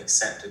 more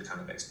accepted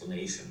kind of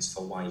explanations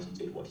for why he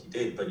did what he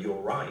did. But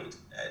you're right,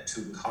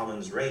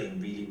 Tutankhamun's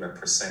reign really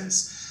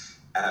represents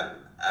a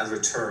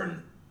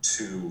return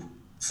to,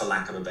 for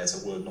lack of a better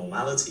word,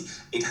 normality.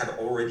 It had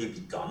already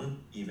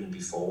begun even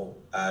before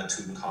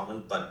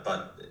Tutankhamun, but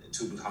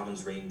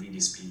Tutankhamun's reign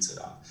really speeds it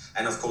up.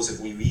 And of course, if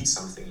we read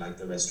something like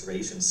the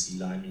Restoration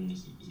Sila, I mean,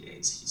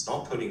 he's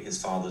not putting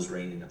his father's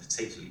reign in a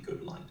particularly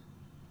good light.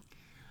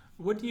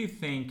 What do you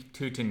think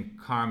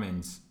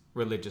Tutankhamun's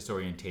religious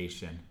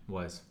orientation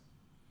was?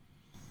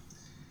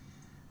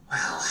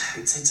 Well,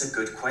 it's a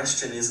good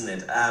question, isn't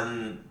it?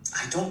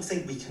 I don't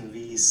think we can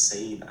really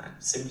say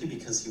that, simply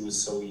because he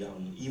was so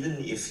young. Even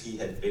if he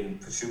had been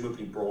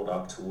presumably brought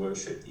up to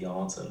worship the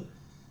Aten,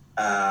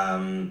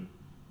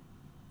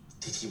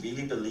 did he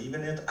really believe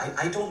in it?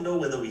 I don't know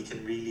whether we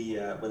can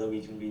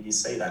really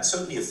say that.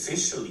 Certainly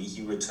officially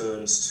he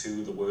returns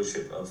to the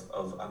worship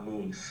of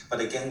Amun. But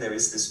again, there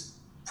is this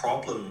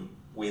problem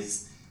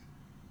with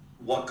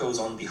what goes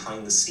on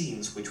behind the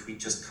scenes, which we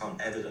just can't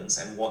evidence,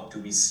 and what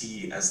do we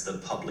see as the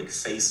public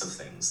face of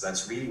things.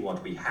 That's really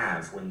what we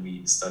have when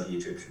we study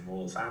Egyptian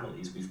royal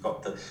families. We've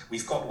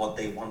got what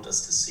they want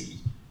us to see.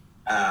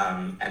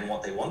 And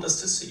what they want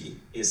us to see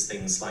is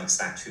things like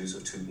statues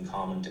of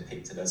Tutankhamun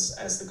depicted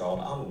as the god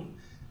Amun,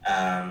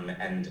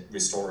 and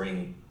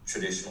restoring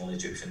traditional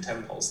Egyptian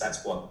temples.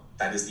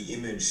 That is the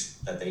image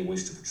that they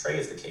wish to portray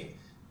of the king.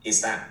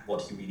 Is that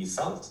what he really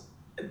felt?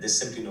 There's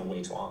simply no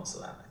way to answer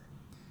that.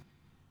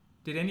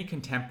 Did any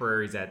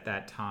contemporaries at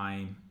that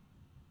time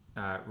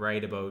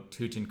write about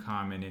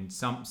Tutankhamun in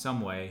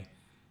some way,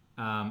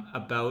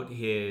 about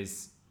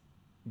his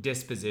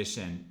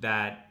disposition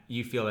that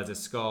you feel as a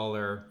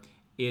scholar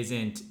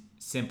isn't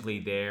simply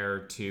there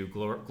to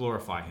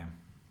glorify him?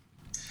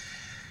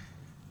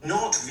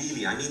 Not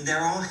really. I mean,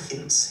 there are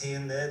hints here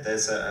and there.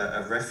 There's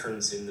a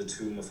reference in the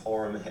tomb of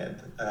Horemheb,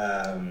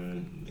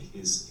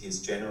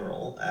 his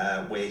general,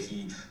 where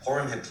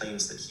Horemheb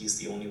claims that he's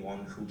the only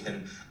one who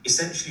can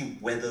essentially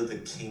weather the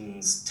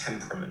king's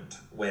temperament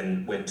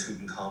when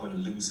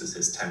Tutankhamun loses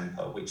his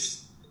temper, which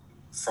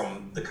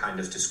from the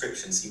kind of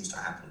description seems to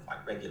happen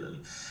quite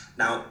regularly.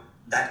 Now,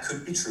 that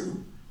could be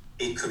true.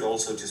 It could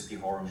also just be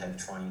Horemheb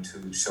trying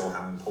to show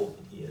how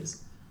important he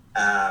is.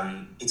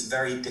 It's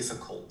very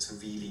difficult to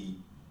really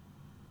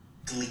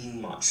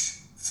glean much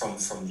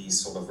from these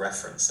sort of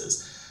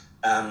references.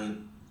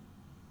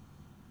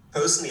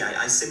 Personally,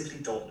 I simply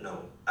don't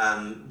know.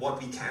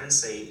 What we can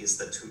say is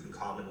that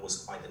Tutankhamun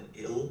was quite an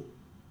ill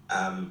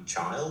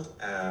child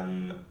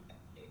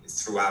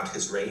throughout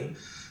his reign.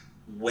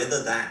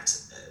 Whether that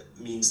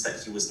means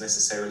that he was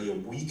necessarily a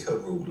weaker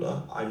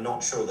ruler, I'm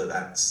not sure that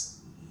that's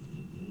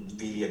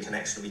really a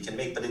connection we can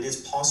make, but it is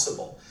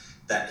possible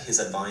that his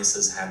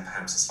advisors had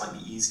perhaps a slightly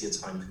easier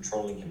time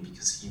controlling him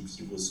because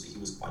he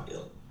was quite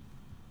ill.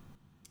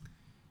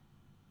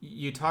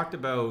 You talked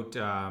about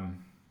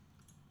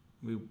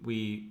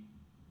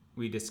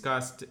we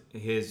discussed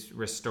his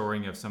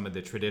restoring of some of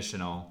the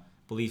traditional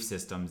belief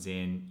systems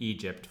in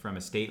Egypt from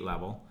a state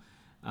level.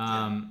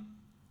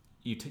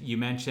 You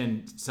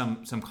mentioned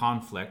some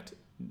conflict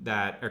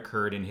that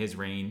occurred in his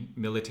reign,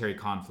 military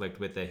conflict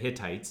with the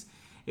Hittites.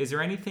 Is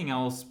there anything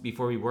else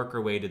before we work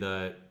our way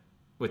to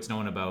what's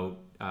known about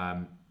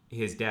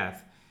his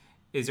death?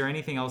 Is there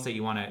anything else that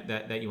you want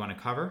to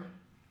cover?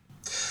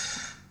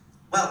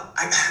 Well,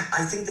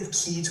 I think the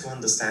key to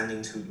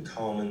understanding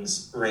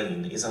Tutankhamun's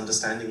reign is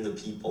understanding the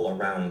people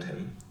around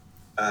him.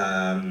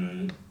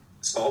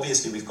 So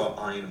obviously we've got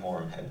Ayin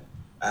Horemheb,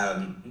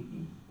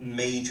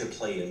 major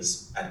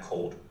players at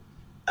court.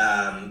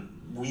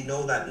 We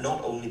know that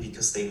not only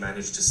because they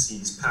managed to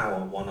seize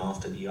power one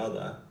after the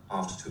other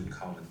after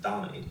Tutankhamun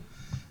died.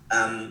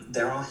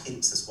 There are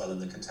hints as well in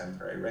the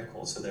contemporary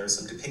record. So there are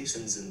some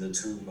depictions in the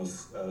tomb of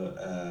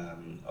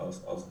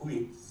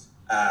Hui,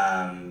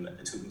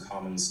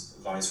 Tutankhamun's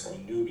viceroy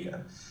in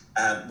Nubia,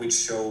 which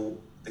show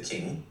the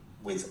king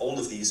with all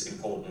of these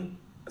important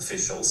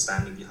officials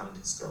standing behind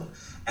his throne,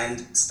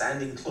 and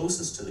standing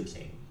closest to the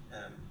king,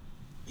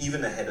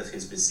 even ahead of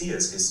his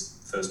viziers, his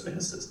first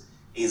ministers,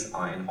 is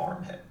Ayin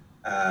Horemheb.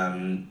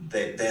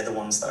 They're the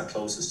ones that are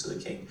closest to the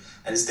king,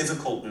 and it's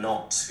difficult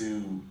not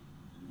to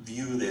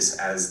view this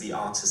as the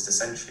artist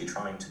essentially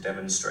trying to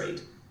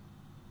demonstrate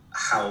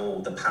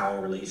how the power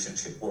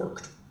relationship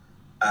worked.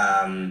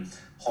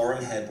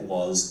 Horemheb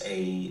was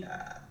a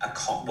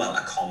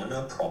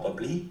commoner,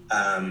 probably,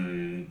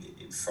 from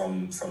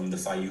the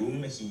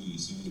Fayum.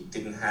 He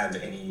didn't have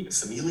any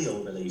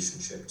familial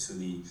relationship to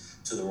the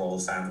royal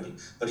family,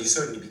 but he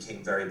certainly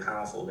became very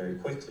powerful very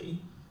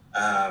quickly.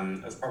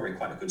 was probably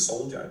quite a good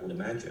soldier, I would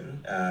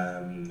imagine,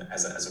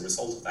 as a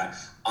result of that.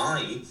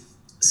 Ai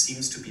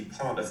seems to be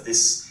part of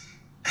this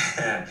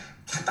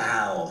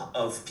cabal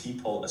of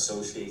people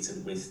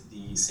associated with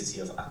the city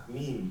of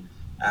Akhmim,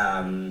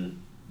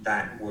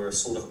 that were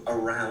sort of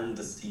around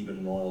the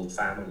Theban royal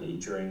family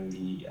during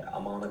the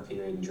Amarna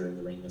period and during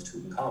the reign of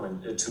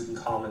Tutankhamun.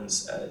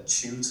 Tutankhamun's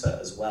tutor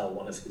as well,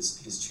 one of his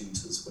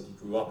tutors when he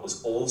grew up,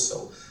 was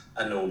also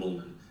a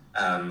nobleman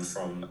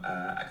from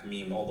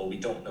Akhmim, although we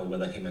don't know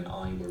whether him and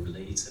Ai were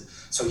related.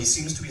 So he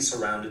seems to be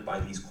surrounded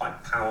by these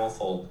quite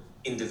powerful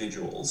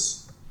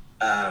individuals.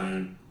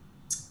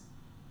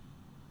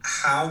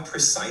 How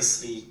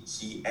precisely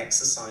he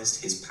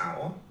exercised his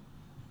power,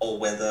 or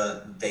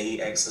whether they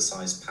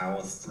exercise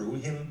power through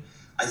him,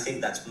 I think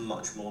that's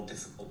much more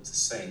difficult to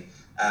say.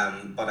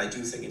 But I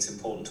do think it's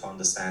important to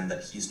understand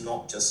that he's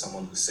not just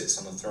someone who sits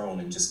on a throne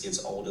and just gives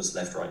orders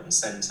left, right, and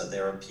center.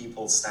 There are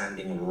people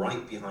standing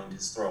right behind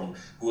his throne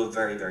who are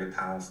very, very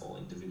powerful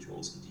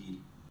individuals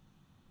indeed.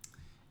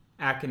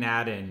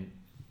 Akhenaten,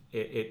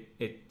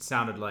 it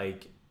sounded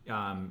like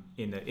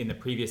in the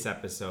previous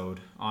episode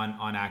on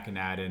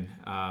Akhenaten,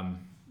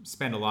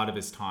 spent a lot of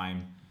his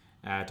time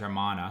at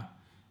Amarna.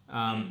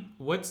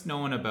 What's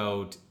known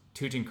about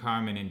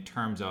Tutankhamun in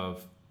terms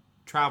of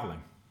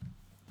traveling?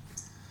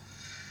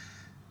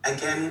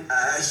 Again,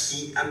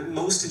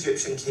 most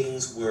Egyptian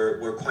kings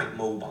were quite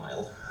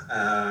mobile.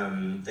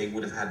 They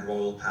would have had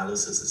royal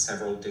palaces at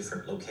several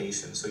different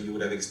locations, so you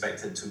would have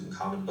expected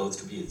Tutankhamun both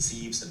to be at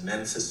Thebes and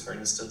Memphis, for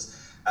instance.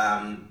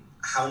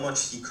 How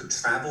much he could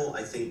travel,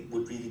 I think,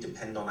 would really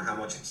depend on how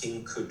much a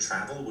king could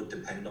travel, would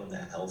depend on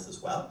their health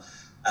as well,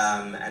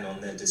 and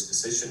on their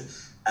disposition.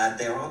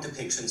 There are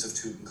depictions of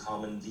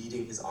Tutankhamun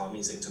leading his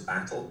armies into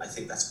battle. I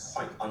think that's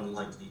quite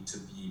unlikely to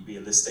be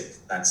realistic.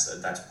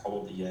 That's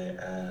probably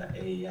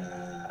a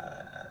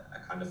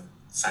kind of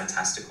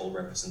fantastical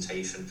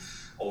representation,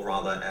 or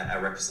rather a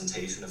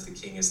representation of the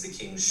king as the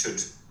king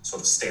should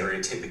sort of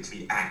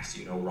stereotypically act,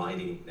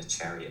 riding in a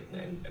chariot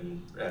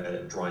and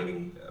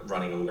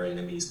running over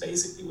enemies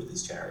basically with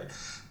his chariot.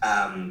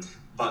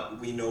 But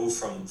we know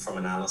from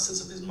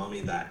analysis of his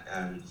mummy that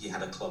he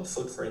had a club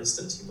foot, for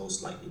instance. He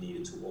most likely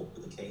needed to walk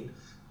with a cane.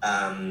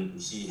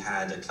 He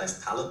had a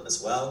cleft palate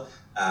as well.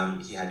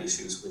 He had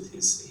issues with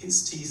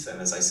his teeth, and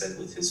as I said,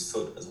 with his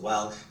foot as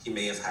well. He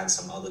may have had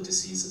some other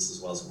diseases as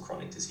well, some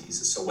chronic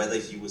diseases. So whether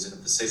he was in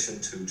a position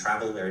to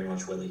travel very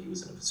much, whether he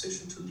was in a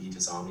position to lead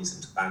his armies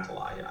into battle,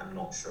 I'm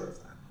not sure of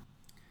that.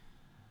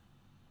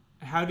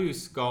 How do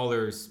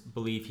scholars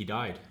believe he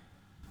died?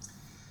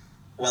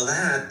 Well,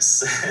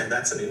 that's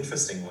an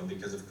interesting one,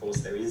 because of course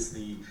there is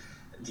the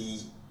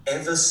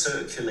ever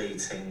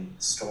circulating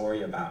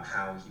story about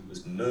how he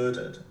was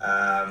murdered.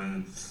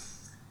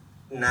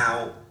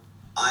 Now,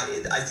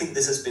 I think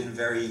this has been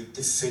very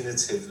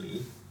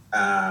definitively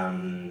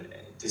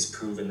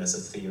disproven as a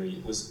theory.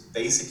 It was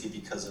basically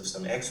because of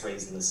some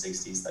X-rays in the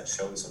 60s that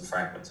showed some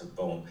fragments of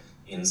bone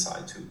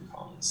inside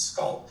Tutankhamun's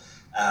skull.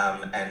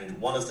 And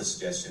one of the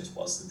suggestions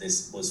was that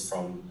this was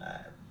from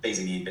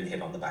basically he'd been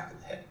hit on the back of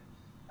the head.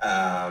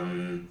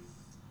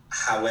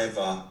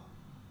 However,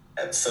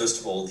 first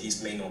of all,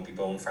 these may not be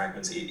bone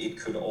fragments. It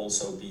could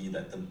also be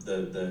that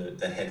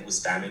the head was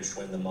damaged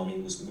when the mummy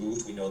was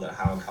moved. We know that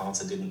Howard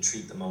Carter didn't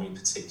treat the mummy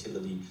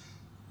particularly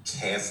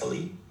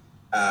carefully.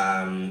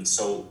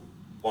 So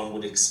one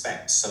would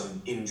expect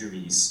some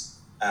injuries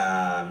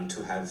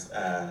to have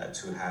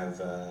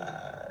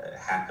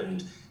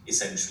happened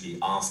essentially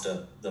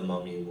after the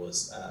mummy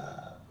was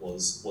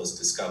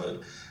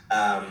discovered.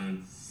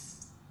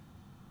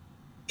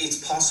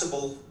 It's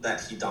possible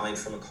that he died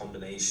from a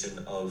combination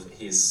of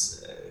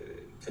his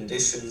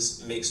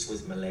conditions mixed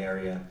with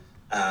malaria,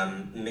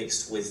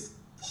 mixed with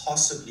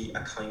possibly a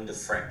kind of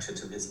fracture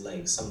to his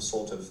leg, some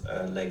sort of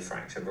leg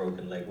fracture,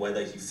 broken leg.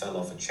 Whether he fell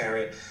off a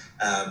chariot,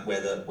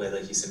 whether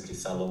he simply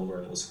fell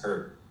over and was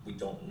hurt, we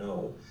don't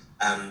know.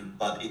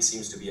 But it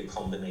seems to be a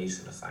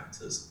combination of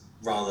factors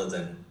rather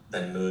than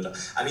murder.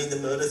 I mean, the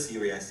murder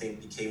theory, I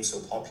think, became so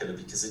popular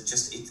because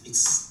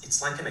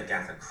it's like an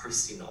Agatha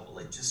Christie novel.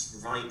 It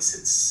just writes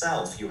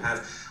itself. You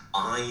have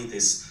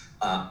this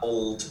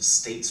old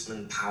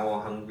statesman,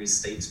 power-hungry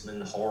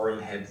statesman,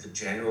 Horemheb, the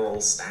general,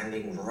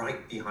 standing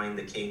right behind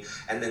the king,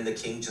 and then the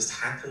king just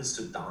happens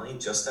to die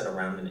just at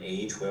around an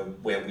age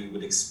where we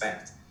would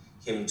expect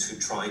him to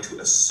try to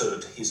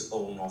assert his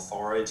own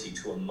authority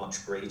to a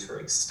much greater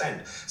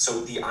extent.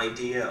 So the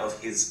idea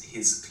of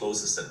his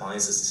closest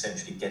advisors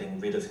essentially getting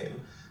rid of him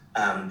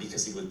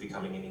because he was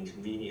becoming an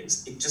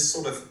inconvenience, it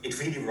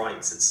really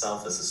writes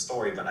itself as a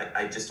story, but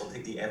I just don't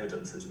think the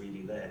evidence is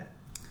really there,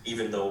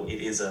 even though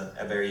it is a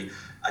very,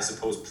 I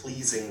suppose,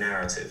 pleasing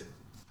narrative.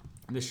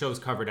 The show's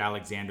covered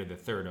Alexander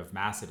III of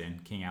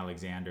Macedon, King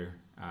Alexander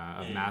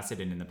of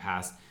Macedon in the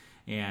past,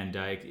 and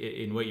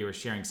in what you were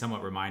sharing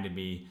somewhat reminded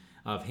me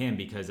of him,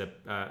 because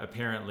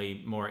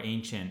apparently more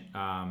ancient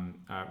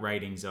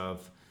writings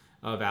of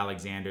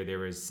Alexander, there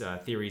was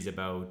theories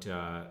about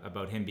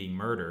him being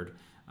murdered,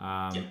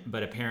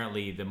 but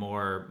apparently the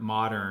more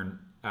modern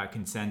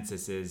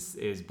consensus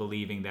is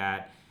believing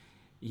that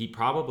he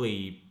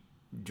probably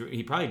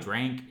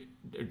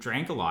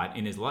drank a lot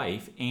in his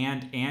life,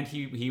 and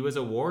he was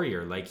a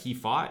warrior. Like he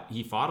fought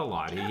a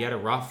lot. He had a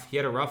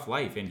rough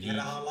life, and He had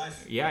a hard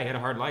life. yeah, he had a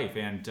hard life,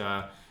 and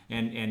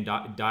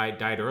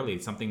died early.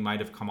 Something might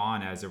have come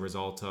on as a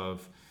result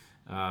of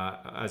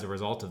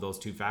those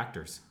two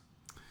factors.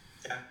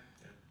 Yeah.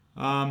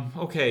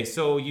 Okay,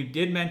 so you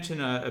did mention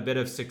a bit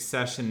of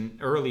succession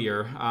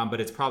earlier, but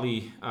it's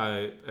probably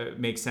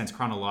makes sense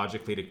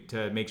chronologically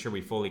to make sure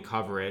we fully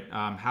cover it.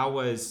 How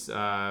was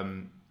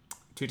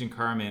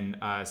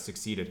Tutankhamun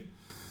succeeded?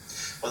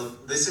 Well,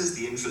 this is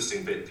the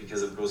interesting bit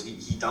because, of course,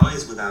 he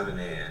dies without an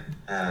heir.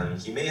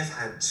 He may have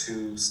had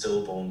 2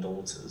 stillborn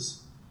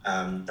daughters.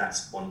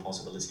 That's one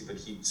possibility, but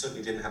he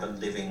certainly didn't have a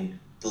living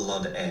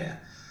blood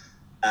heir.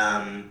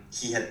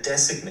 He had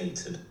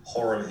designated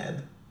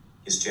Horemheb,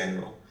 his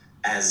general,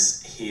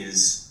 as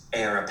his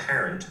heir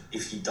apparent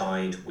if he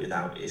died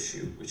without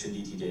issue, which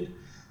indeed he did.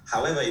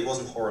 However, it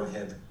wasn't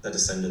Horemheb that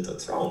ascended the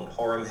throne.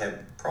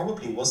 Horemheb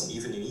probably wasn't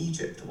even in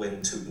Egypt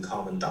when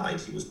Tutankhamun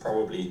died. He was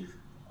probably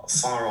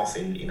far off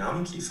in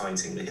Amki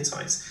fighting the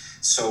Hittites.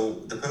 So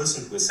the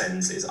person who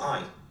ascends is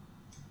Ai.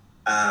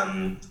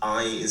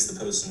 Ai is the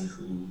person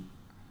who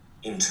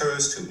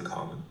inters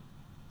Tutankhamun.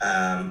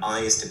 Ai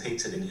is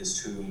depicted in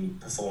his tomb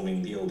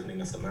performing the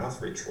opening of the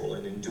mouth ritual,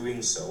 and in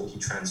doing so, he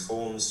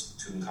transforms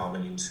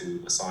Tutankhamun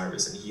into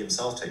Osiris, and he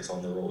himself takes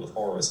on the role of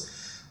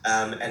Horus,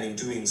 and in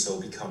doing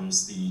so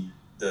becomes the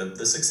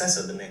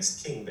successor, the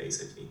next king,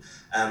 basically.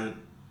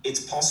 It's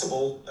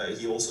possible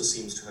he also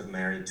seems to have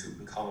married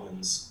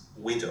Tutankhamun's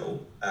widow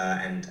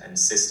and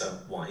sister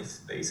wife,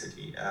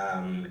 basically,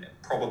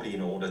 probably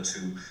in order to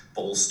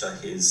bolster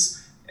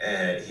his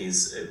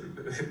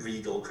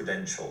regal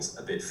credentials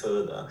a bit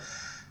further.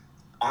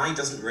 Ai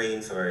doesn't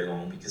reign for very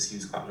long because he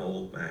was quite an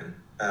old man,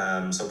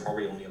 so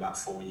probably only about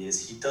 4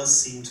 years. He does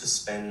seem to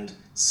spend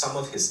some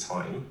of his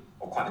time,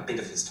 or quite a bit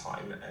of his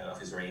time of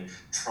his reign,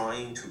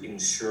 trying to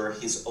ensure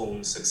his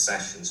own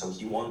succession. So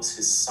he wants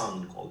his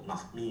son, called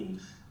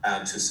Nahmin,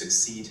 to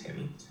succeed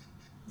him.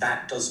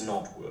 That does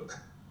not work.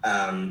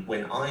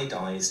 When Ai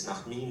dies,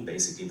 Nahmin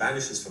basically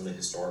vanishes from the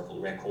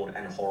historical record,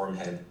 and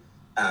Horemheb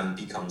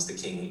becomes the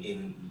king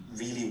in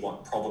really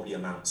what probably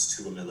amounts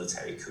to a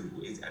military coup.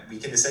 We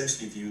can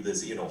essentially view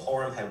this,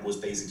 Horemheb was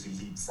basically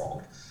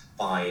leapfrogged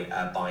by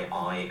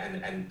Ai,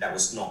 and that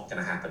was not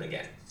going to happen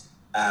again.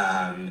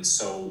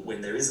 So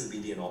when there isn't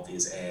really an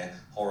obvious heir,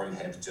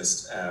 Horemheb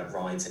just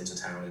rides into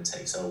town and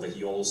takes over.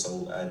 He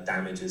also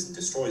damages and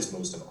destroys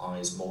most of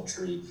Ai's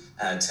mortuary,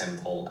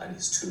 temple, and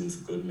his tomb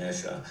for good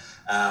measure.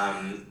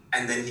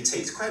 And then he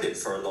takes credit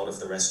for a lot of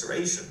the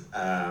restoration,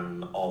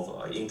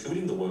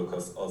 including the work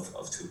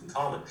of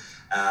Tutankhamun.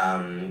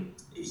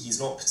 He's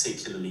not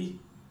particularly,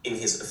 in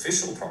his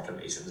official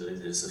proclamations,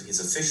 his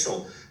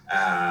official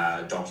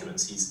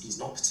documents, he's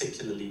not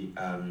particularly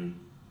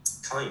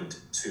kind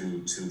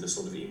to the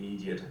sort of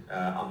immediate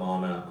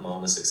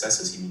Amarna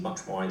successors. He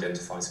much more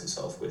identifies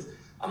himself with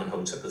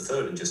Amenhotep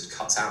III and just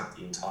cuts out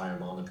the entire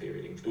Amarna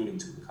period, including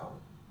Tutankhamun.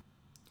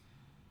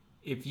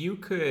 If you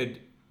could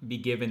be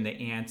given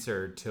the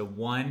answer to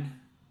one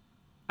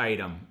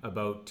item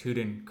about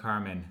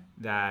Tutankhamun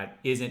that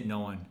isn't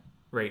known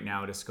right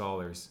now to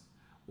scholars,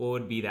 what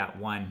would be that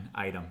one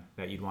item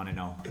that you'd want to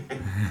know?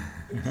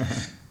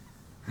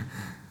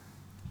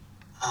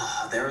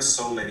 There are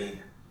so many.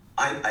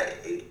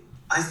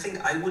 I think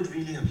I would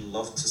really have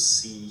loved to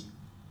see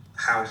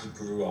how he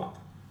grew up.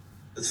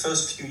 The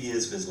first few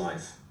years of his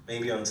life,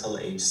 maybe until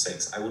age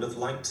 6, I would have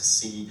liked to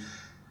see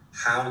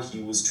how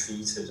he was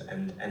treated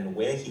and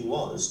where he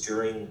was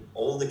during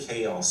all the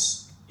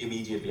chaos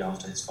immediately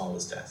after his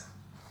father's death.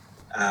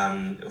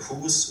 Who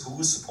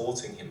was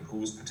supporting him? Who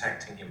was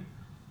protecting him?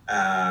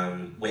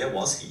 Where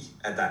was he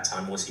at that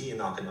time? Was he in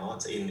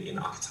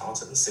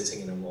Akhetaten, sitting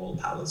in a royal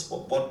palace?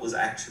 What was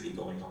actually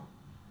going on?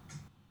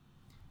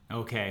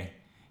 Okay.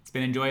 It's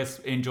been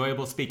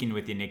enjoyable speaking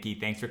with you, Nikki.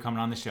 Thanks for coming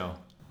on the show.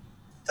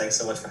 Thanks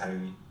so much for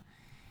having me.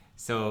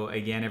 So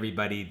again,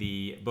 everybody,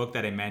 the book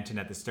that I mentioned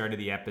at the start of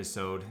the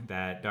episode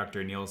that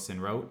Dr. Nielsen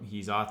wrote,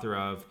 he's author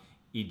of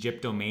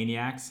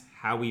Egyptomaniacs,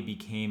 How We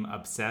Became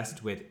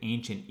Obsessed with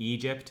Ancient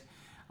Egypt.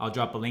 I'll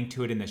drop a link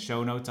to it in the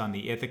show notes on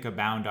the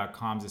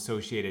ithacabound.com's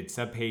associated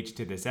subpage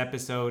to this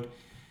episode.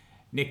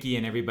 Nikki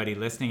and everybody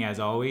listening, as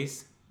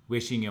always,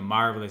 wishing you a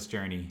marvelous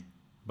journey.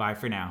 Bye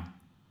for now.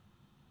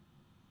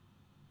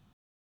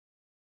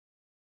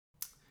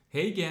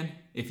 Hey again,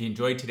 if you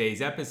enjoyed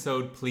today's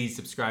episode, please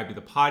subscribe to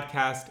the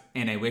podcast,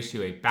 and I wish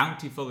you a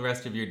bountiful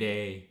rest of your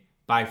day.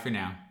 Bye for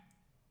now.